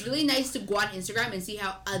 and it's really nice to go on Instagram and see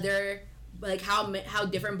how other, like how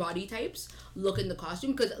different body types look in the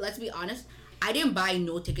costume. Because let's be honest, I didn't buy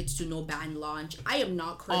no tickets to no band launch. I am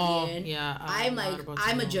not Caribbean. Oh, yeah,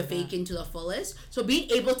 I'm a Jamaican to the fullest. So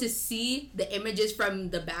being able to see the images from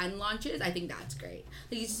the band launches, I think that's great.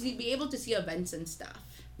 Like you be able to see events and stuff.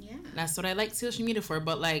 Yeah. That's what I like social media for,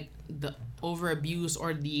 but like the over abuse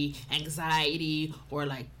or the anxiety or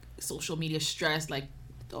like social media stress, like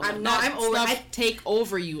I'm over take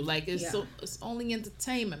over you. Like it's Yeah. it's only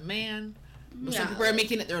entertainment, man. But Yeah. some people are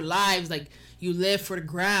making it their lives. Like you live for the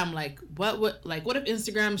gram. Like what if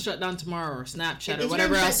Instagram shut down tomorrow or Snapchat or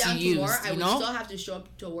whatever else you use? I would still have to show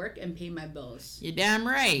up to work and pay my bills. You're damn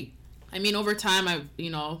right. I mean, over time,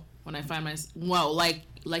 when I find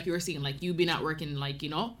like you were saying, like you being at work and like,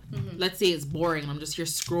 let's say it's boring. I'm just here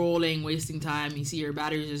scrolling, wasting time. You see your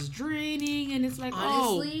battery's just draining and it's like,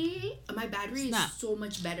 honestly, my battery snap. is so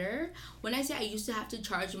much better. When I say I used to have to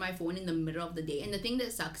charge my phone in the middle of the day, and the thing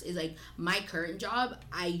that sucks is like my current job,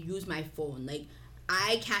 I use my phone. Like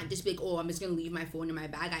I can't just be like, I'm just gonna leave my phone in my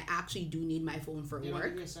bag. I actually do need my phone for You work. want to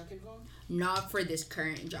give me a second phone? Not for this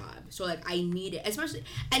current job. So like I need it, especially,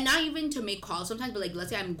 and not even to make calls sometimes, but like let's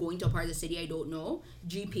say I'm going to a part of the city I don't know,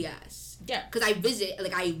 GPS. Yeah. Because I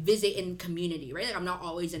visit in community, right? Like I'm not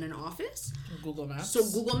always in an office. Google Maps. So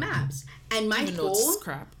Google Maps and my Even though phone. it's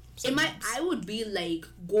crap. I would be like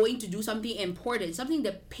going to do something important, something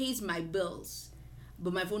that pays my bills.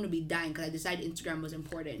 But my phone would be dying because I decided Instagram was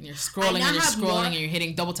important. You're scrolling and you're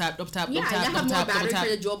hitting double tap, double tap, yeah, double tap, and I have more battery tap. for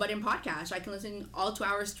the Joe Budden podcast, so I can listen all 2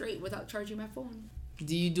 hours straight without charging my phone.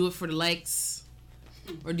 Do you do it for the likes,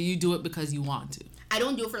 or do you do it because you want to? I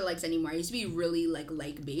don't do it for likes anymore. I used to be really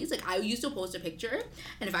like based. Like I used to post a picture,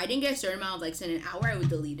 and if I didn't get a certain amount of likes in an hour, I would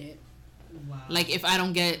delete it. Wow. Like if I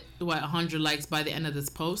don't get 100 likes by the end of this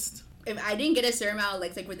post. If I didn't get a certain amount of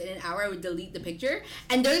likes like within an hour, I would delete the picture.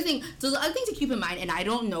 And the other thing, so the other thing to keep in mind, and I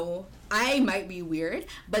don't know, I might be weird,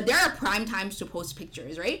 but there are prime times to post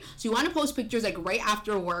pictures, right? So you want to post pictures like right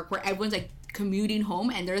after work where everyone's like commuting home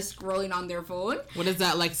and they're scrolling on their phone. What is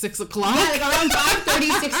that, like 6 o'clock? Yeah, like around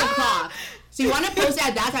 5:30, 6 o'clock. So you want to post it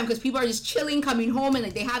at that time because people are just chilling, coming home, and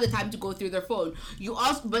like they have the time to go through their phone.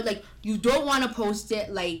 But like you don't want to post it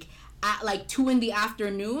like at like 2 in the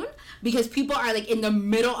afternoon because people are like in the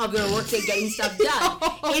middle of their workday getting stuff done.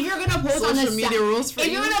 If you're gonna post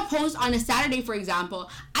if you're gonna post on a Saturday, for example,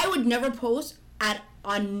 I would never post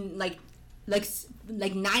on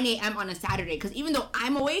 9 a.m. on a Saturday because even though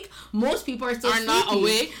I'm awake, most people are still not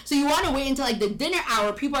awake. So you want to wait until like the dinner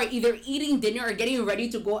hour. People are either eating dinner or getting ready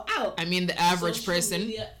to go out. I mean, the average Social person.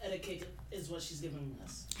 Media etiquette is what she's giving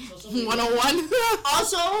us. Social media 101.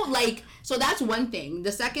 Also, like, so that's one thing.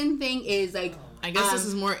 The second thing is like, I guess this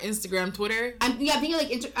is more Instagram, Twitter. I'm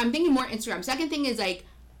thinking more Instagram. Second thing is like,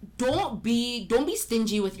 don't be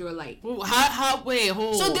stingy with your like. Wait,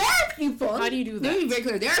 hold. So there are people. How do you do that? Let me be very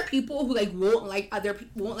clear. There are people who like won't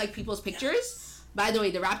like people's pictures. By the way,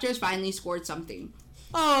 the Raptors finally scored something.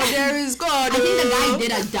 Oh, there is God. I think the guy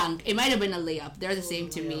did a dunk. It might have been a layup. They're the same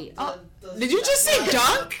to me. Oh, did you just say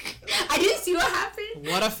dunk? I didn't see what happened.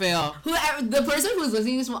 What a fail. The person who's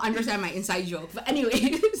listening to this will understand my inside joke. But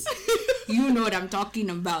anyways, you know what I'm talking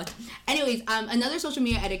about. Anyways, another social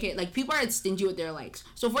media etiquette, like people are stingy with their likes.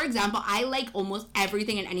 So for example, I like almost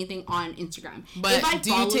everything and anything on Instagram. But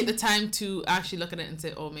do you take the time to actually look at it and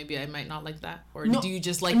say, oh, maybe I might not like that? Or do you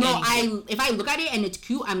just like anything? If I look at it and it's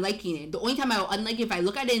cute, I'm liking it. The only time I will unlike it if I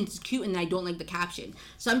look at it and it's cute and I don't like the caption.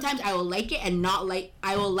 Sometimes I will like it and not like,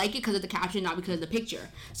 I will like it because of the caption, not because of the picture.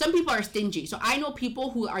 Some people are stingy. So I know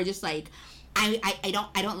people who are just like, I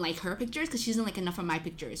don't like her pictures because she doesn't like enough of my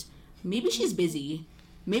pictures. Maybe she's busy.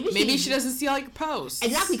 Maybe she doesn't see all your posts.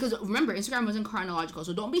 Exactly, because remember, Instagram wasn't chronological.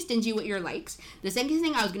 So don't be stingy with your likes. The second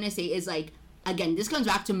thing I was going to say is like, again, this comes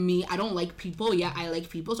back to me. I don't like people. Yeah, I like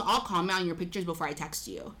people. So I'll comment on your pictures before I text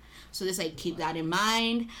you. So just like keep that in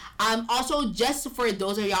mind. Also, just for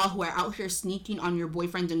those of y'all who are out here sneaking on your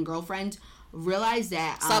boyfriends and girlfriends, realize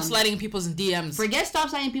that stop sliding people's DMs. Stop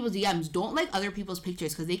sliding people's DMs. Don't like other people's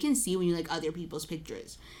pictures because they can see when you like other people's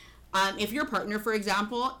pictures. If your partner, for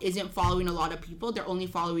example, isn't following a lot of people, they're only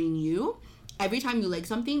following you. Every time you like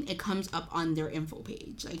something, it comes up on their info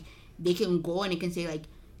page. Like they can go and it can say like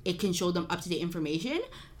it can show them up to date information.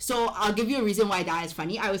 So I'll give you a reason why that is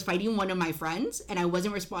funny. I was fighting one of my friends and I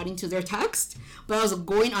wasn't responding to their text, but I was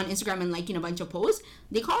going on Instagram and liking a bunch of posts.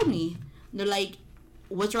 They called me. They're like,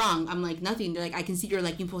 what's wrong? I'm like, nothing. They're like, I can see you're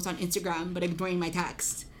liking posts on Instagram, but ignoring my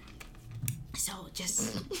text. So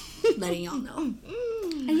just letting y'all know.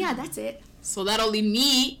 And yeah, that's it. So that'll lead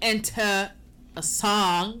me into a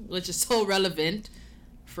song, which is so relevant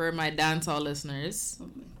for my dancehall listeners. Oh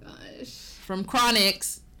my gosh. From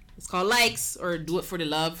Chronixx. It's called Likes, or Do It For The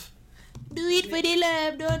Love. Do it for the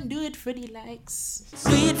love, don't do it for the likes.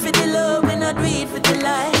 Do it for the love, and not do it for the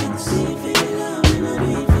likes.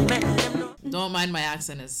 Don't mind my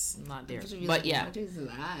accent, it's not there. But yeah, What is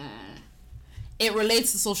that? it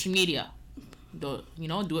relates to social media. Do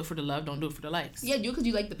it for the love, don't do it for the likes. Yeah, do it because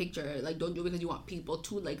you like the picture. Like, don't do it because you want people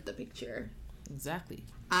to like the picture. Exactly.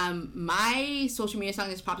 My social media song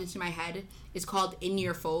that's popped into my head is called "In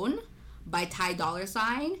Your Phone" by Ty Dolla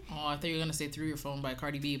 $ign. Oh, I thought you were gonna say "Through Your Phone" by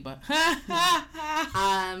Cardi B, but Oh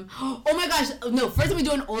my gosh, no! First, let me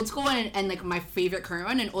do an old school one and like my favorite current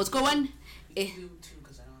one. An old school one.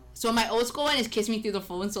 So my old school one is "Kiss Me Through the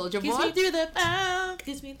Phone," Soulja Boy. kiss me through the phone,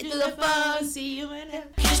 kiss me through the phone, see you in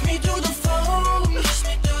heaven. Kiss me through the phone. Kiss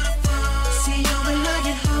me through the phone. See you when I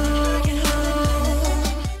get home.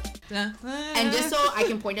 And just so I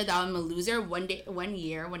can point out that I'm a loser, one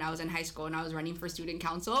year when I was in high school and I was running for student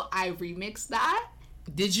council, I remixed that.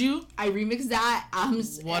 Did you? I remixed that.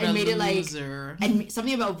 What and a made it like loser. and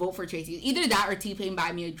something about vote for Tracy. Either that or T-Pain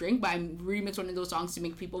Buy Me a Drink. But I remixed one of those songs to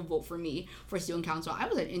make people vote for me for student council. I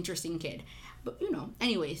was an interesting kid, but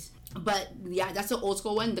anyways. But yeah, that's the old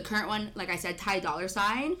school one. The current one, like I said, Ty Dolla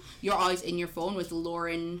 $ign. You're Always in Your Phone with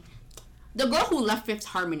Lauren. The girl who left Fifth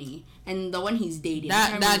Harmony and the one he's dating.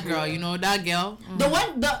 That girl, that girl. The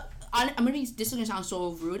one, I'm gonna be. This is gonna sound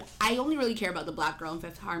so rude. I only really care about the black girl in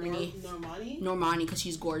Fifth Harmony, Normani, because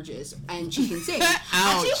she's gorgeous and she can sing.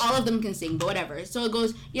 Actually, all of them can sing, but whatever. So it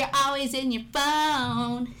goes, "You're always in your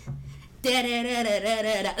phone." Da, da, da, da, da,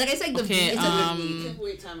 da. Like it's like the Okay, beat. It's a good beat.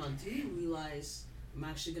 Wait, time out. Do you realize I'm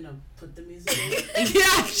actually gonna put the music in?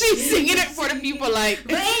 Yeah, she's singing it for the people like.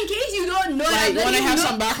 But in case you don't know, Like that, when I have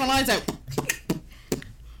some background lines, like.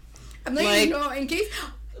 I'm letting you know in case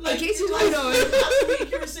you don't know. Last week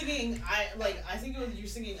you were singing. I think it was you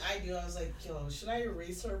singing "I Do." I was like, yo, should I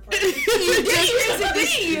erase her part? You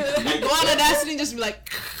Go on Audacity and just be like.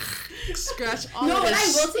 Scratch all No, of what I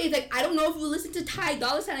this. will say is like I don't know if you listen to Ty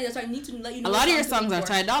Dolla $ign. That's why I need to let you know. A lot of your songs are are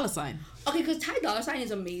Ty Dolla $ign. Okay, because Ty Dolla $ign is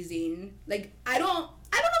amazing. Like I don't know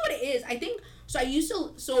what it is. I think so.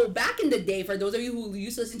 So back in the day, for those of you who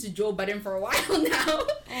used to listen to Joe Budden for a while now,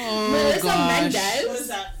 Melissa Mendez. What is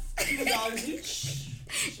that? $2 each.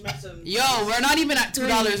 Yo, we're not even at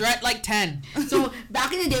 $2. We're at like 10. So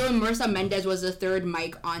back in the day when Marissa Mendez was the third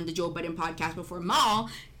mic on the Joe Budden podcast before Mal,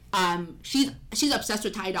 she's obsessed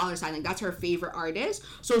with Ty Dolla $ign. Like that's her favorite artist.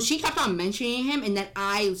 So she kept on mentioning him, and then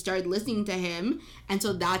I started listening to him, and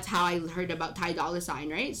so that's how I heard about Ty Dolla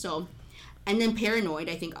 $ign, right? So, and then Paranoid,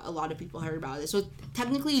 I think a lot of people heard about it. So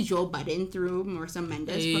technically, Joe Budden through Marissa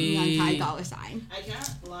Mendez put me on Ty Dolla $ign. I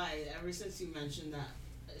can't lie. Ever since you mentioned that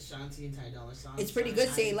Shanti and Ty Dolla $ign, It's pretty good.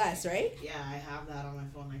 Say less, right? Yeah, I have that on my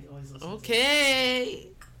phone. I always listen. Okay.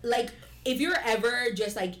 Like if you're ever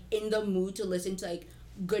just like in the mood to listen to like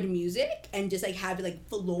good music and just like have it like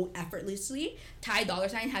flow effortlessly, Ty Dolla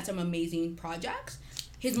 $ign has some amazing projects.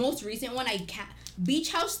 His most recent one,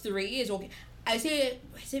 Beach House 3 is okay. I say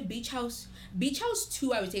Beach House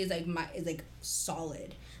 2 I would say is like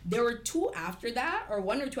solid. There were 2 after that, or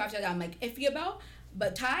 1 or 2 after that I'm like iffy about.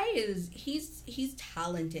 But Ty he's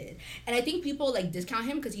talented, and I think people like discount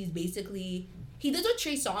him because he does what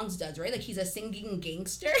Trey Songz does, right? Like he's a singing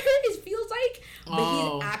gangster. It feels like, but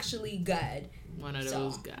he's actually good. One of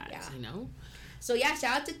those guys, yeah. So yeah,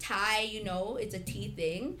 shout out to Ty. It's a T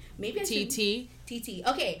thing. Maybe I should... TT.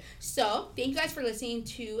 Okay, so thank you guys for listening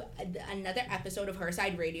to another episode of Her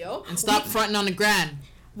Side Radio. And stop fronting on the grand.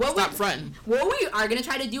 Stop fronting. What we are gonna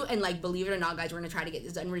try to do, and like believe it or not, guys, we're gonna try to get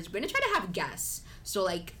this done. We're gonna try to have guests. So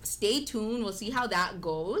like stay tuned. We'll see how that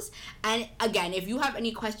goes. And again, if you have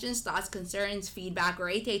any questions, thoughts, concerns, feedback, or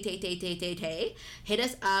hit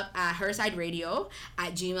us up at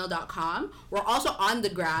hersideradio@gmail.com. We're also on the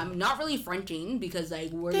gram, not really fronting because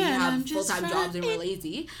like we have full-time jobs and we're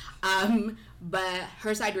lazy. But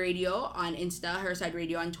Herside Radio on Insta, Herside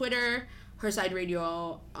Radio on Twitter, Herside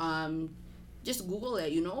Radio just Google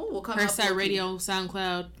it, we'll come up. Herside Radio,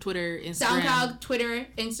 SoundCloud, Twitter, Instagram. SoundCloud, Twitter,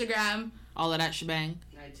 Instagram. All of that shebang.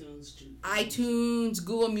 iTunes,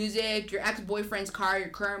 Google Music, your ex-boyfriend's car, your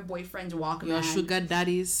current boyfriend's Walkman. Your sugar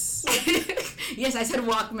daddies. Yes, I said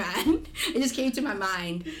Walkman. It just came to my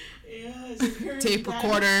mind. Yeah, is your current tape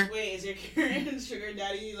recorder. Wait, is your current sugar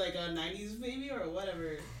daddy like a 90s baby or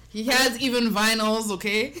whatever? He has even vinyls,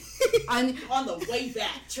 okay? On the way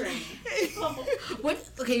back train.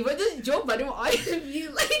 What does Joe Budden always be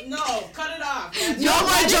like? No, cut it off.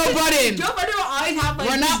 Joe Budden. Joe Budden will always have like.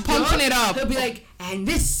 We're not pumping it up. He'll be like, and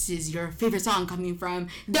this is your favorite song coming from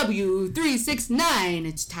W369.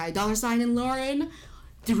 It's Ty Dolla $ign and Lauren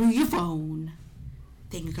through your phone.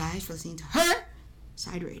 Thank you guys for listening to Her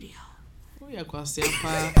Side Radio. You always in your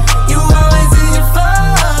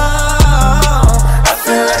phone.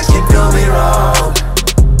 feel like you do me wrong.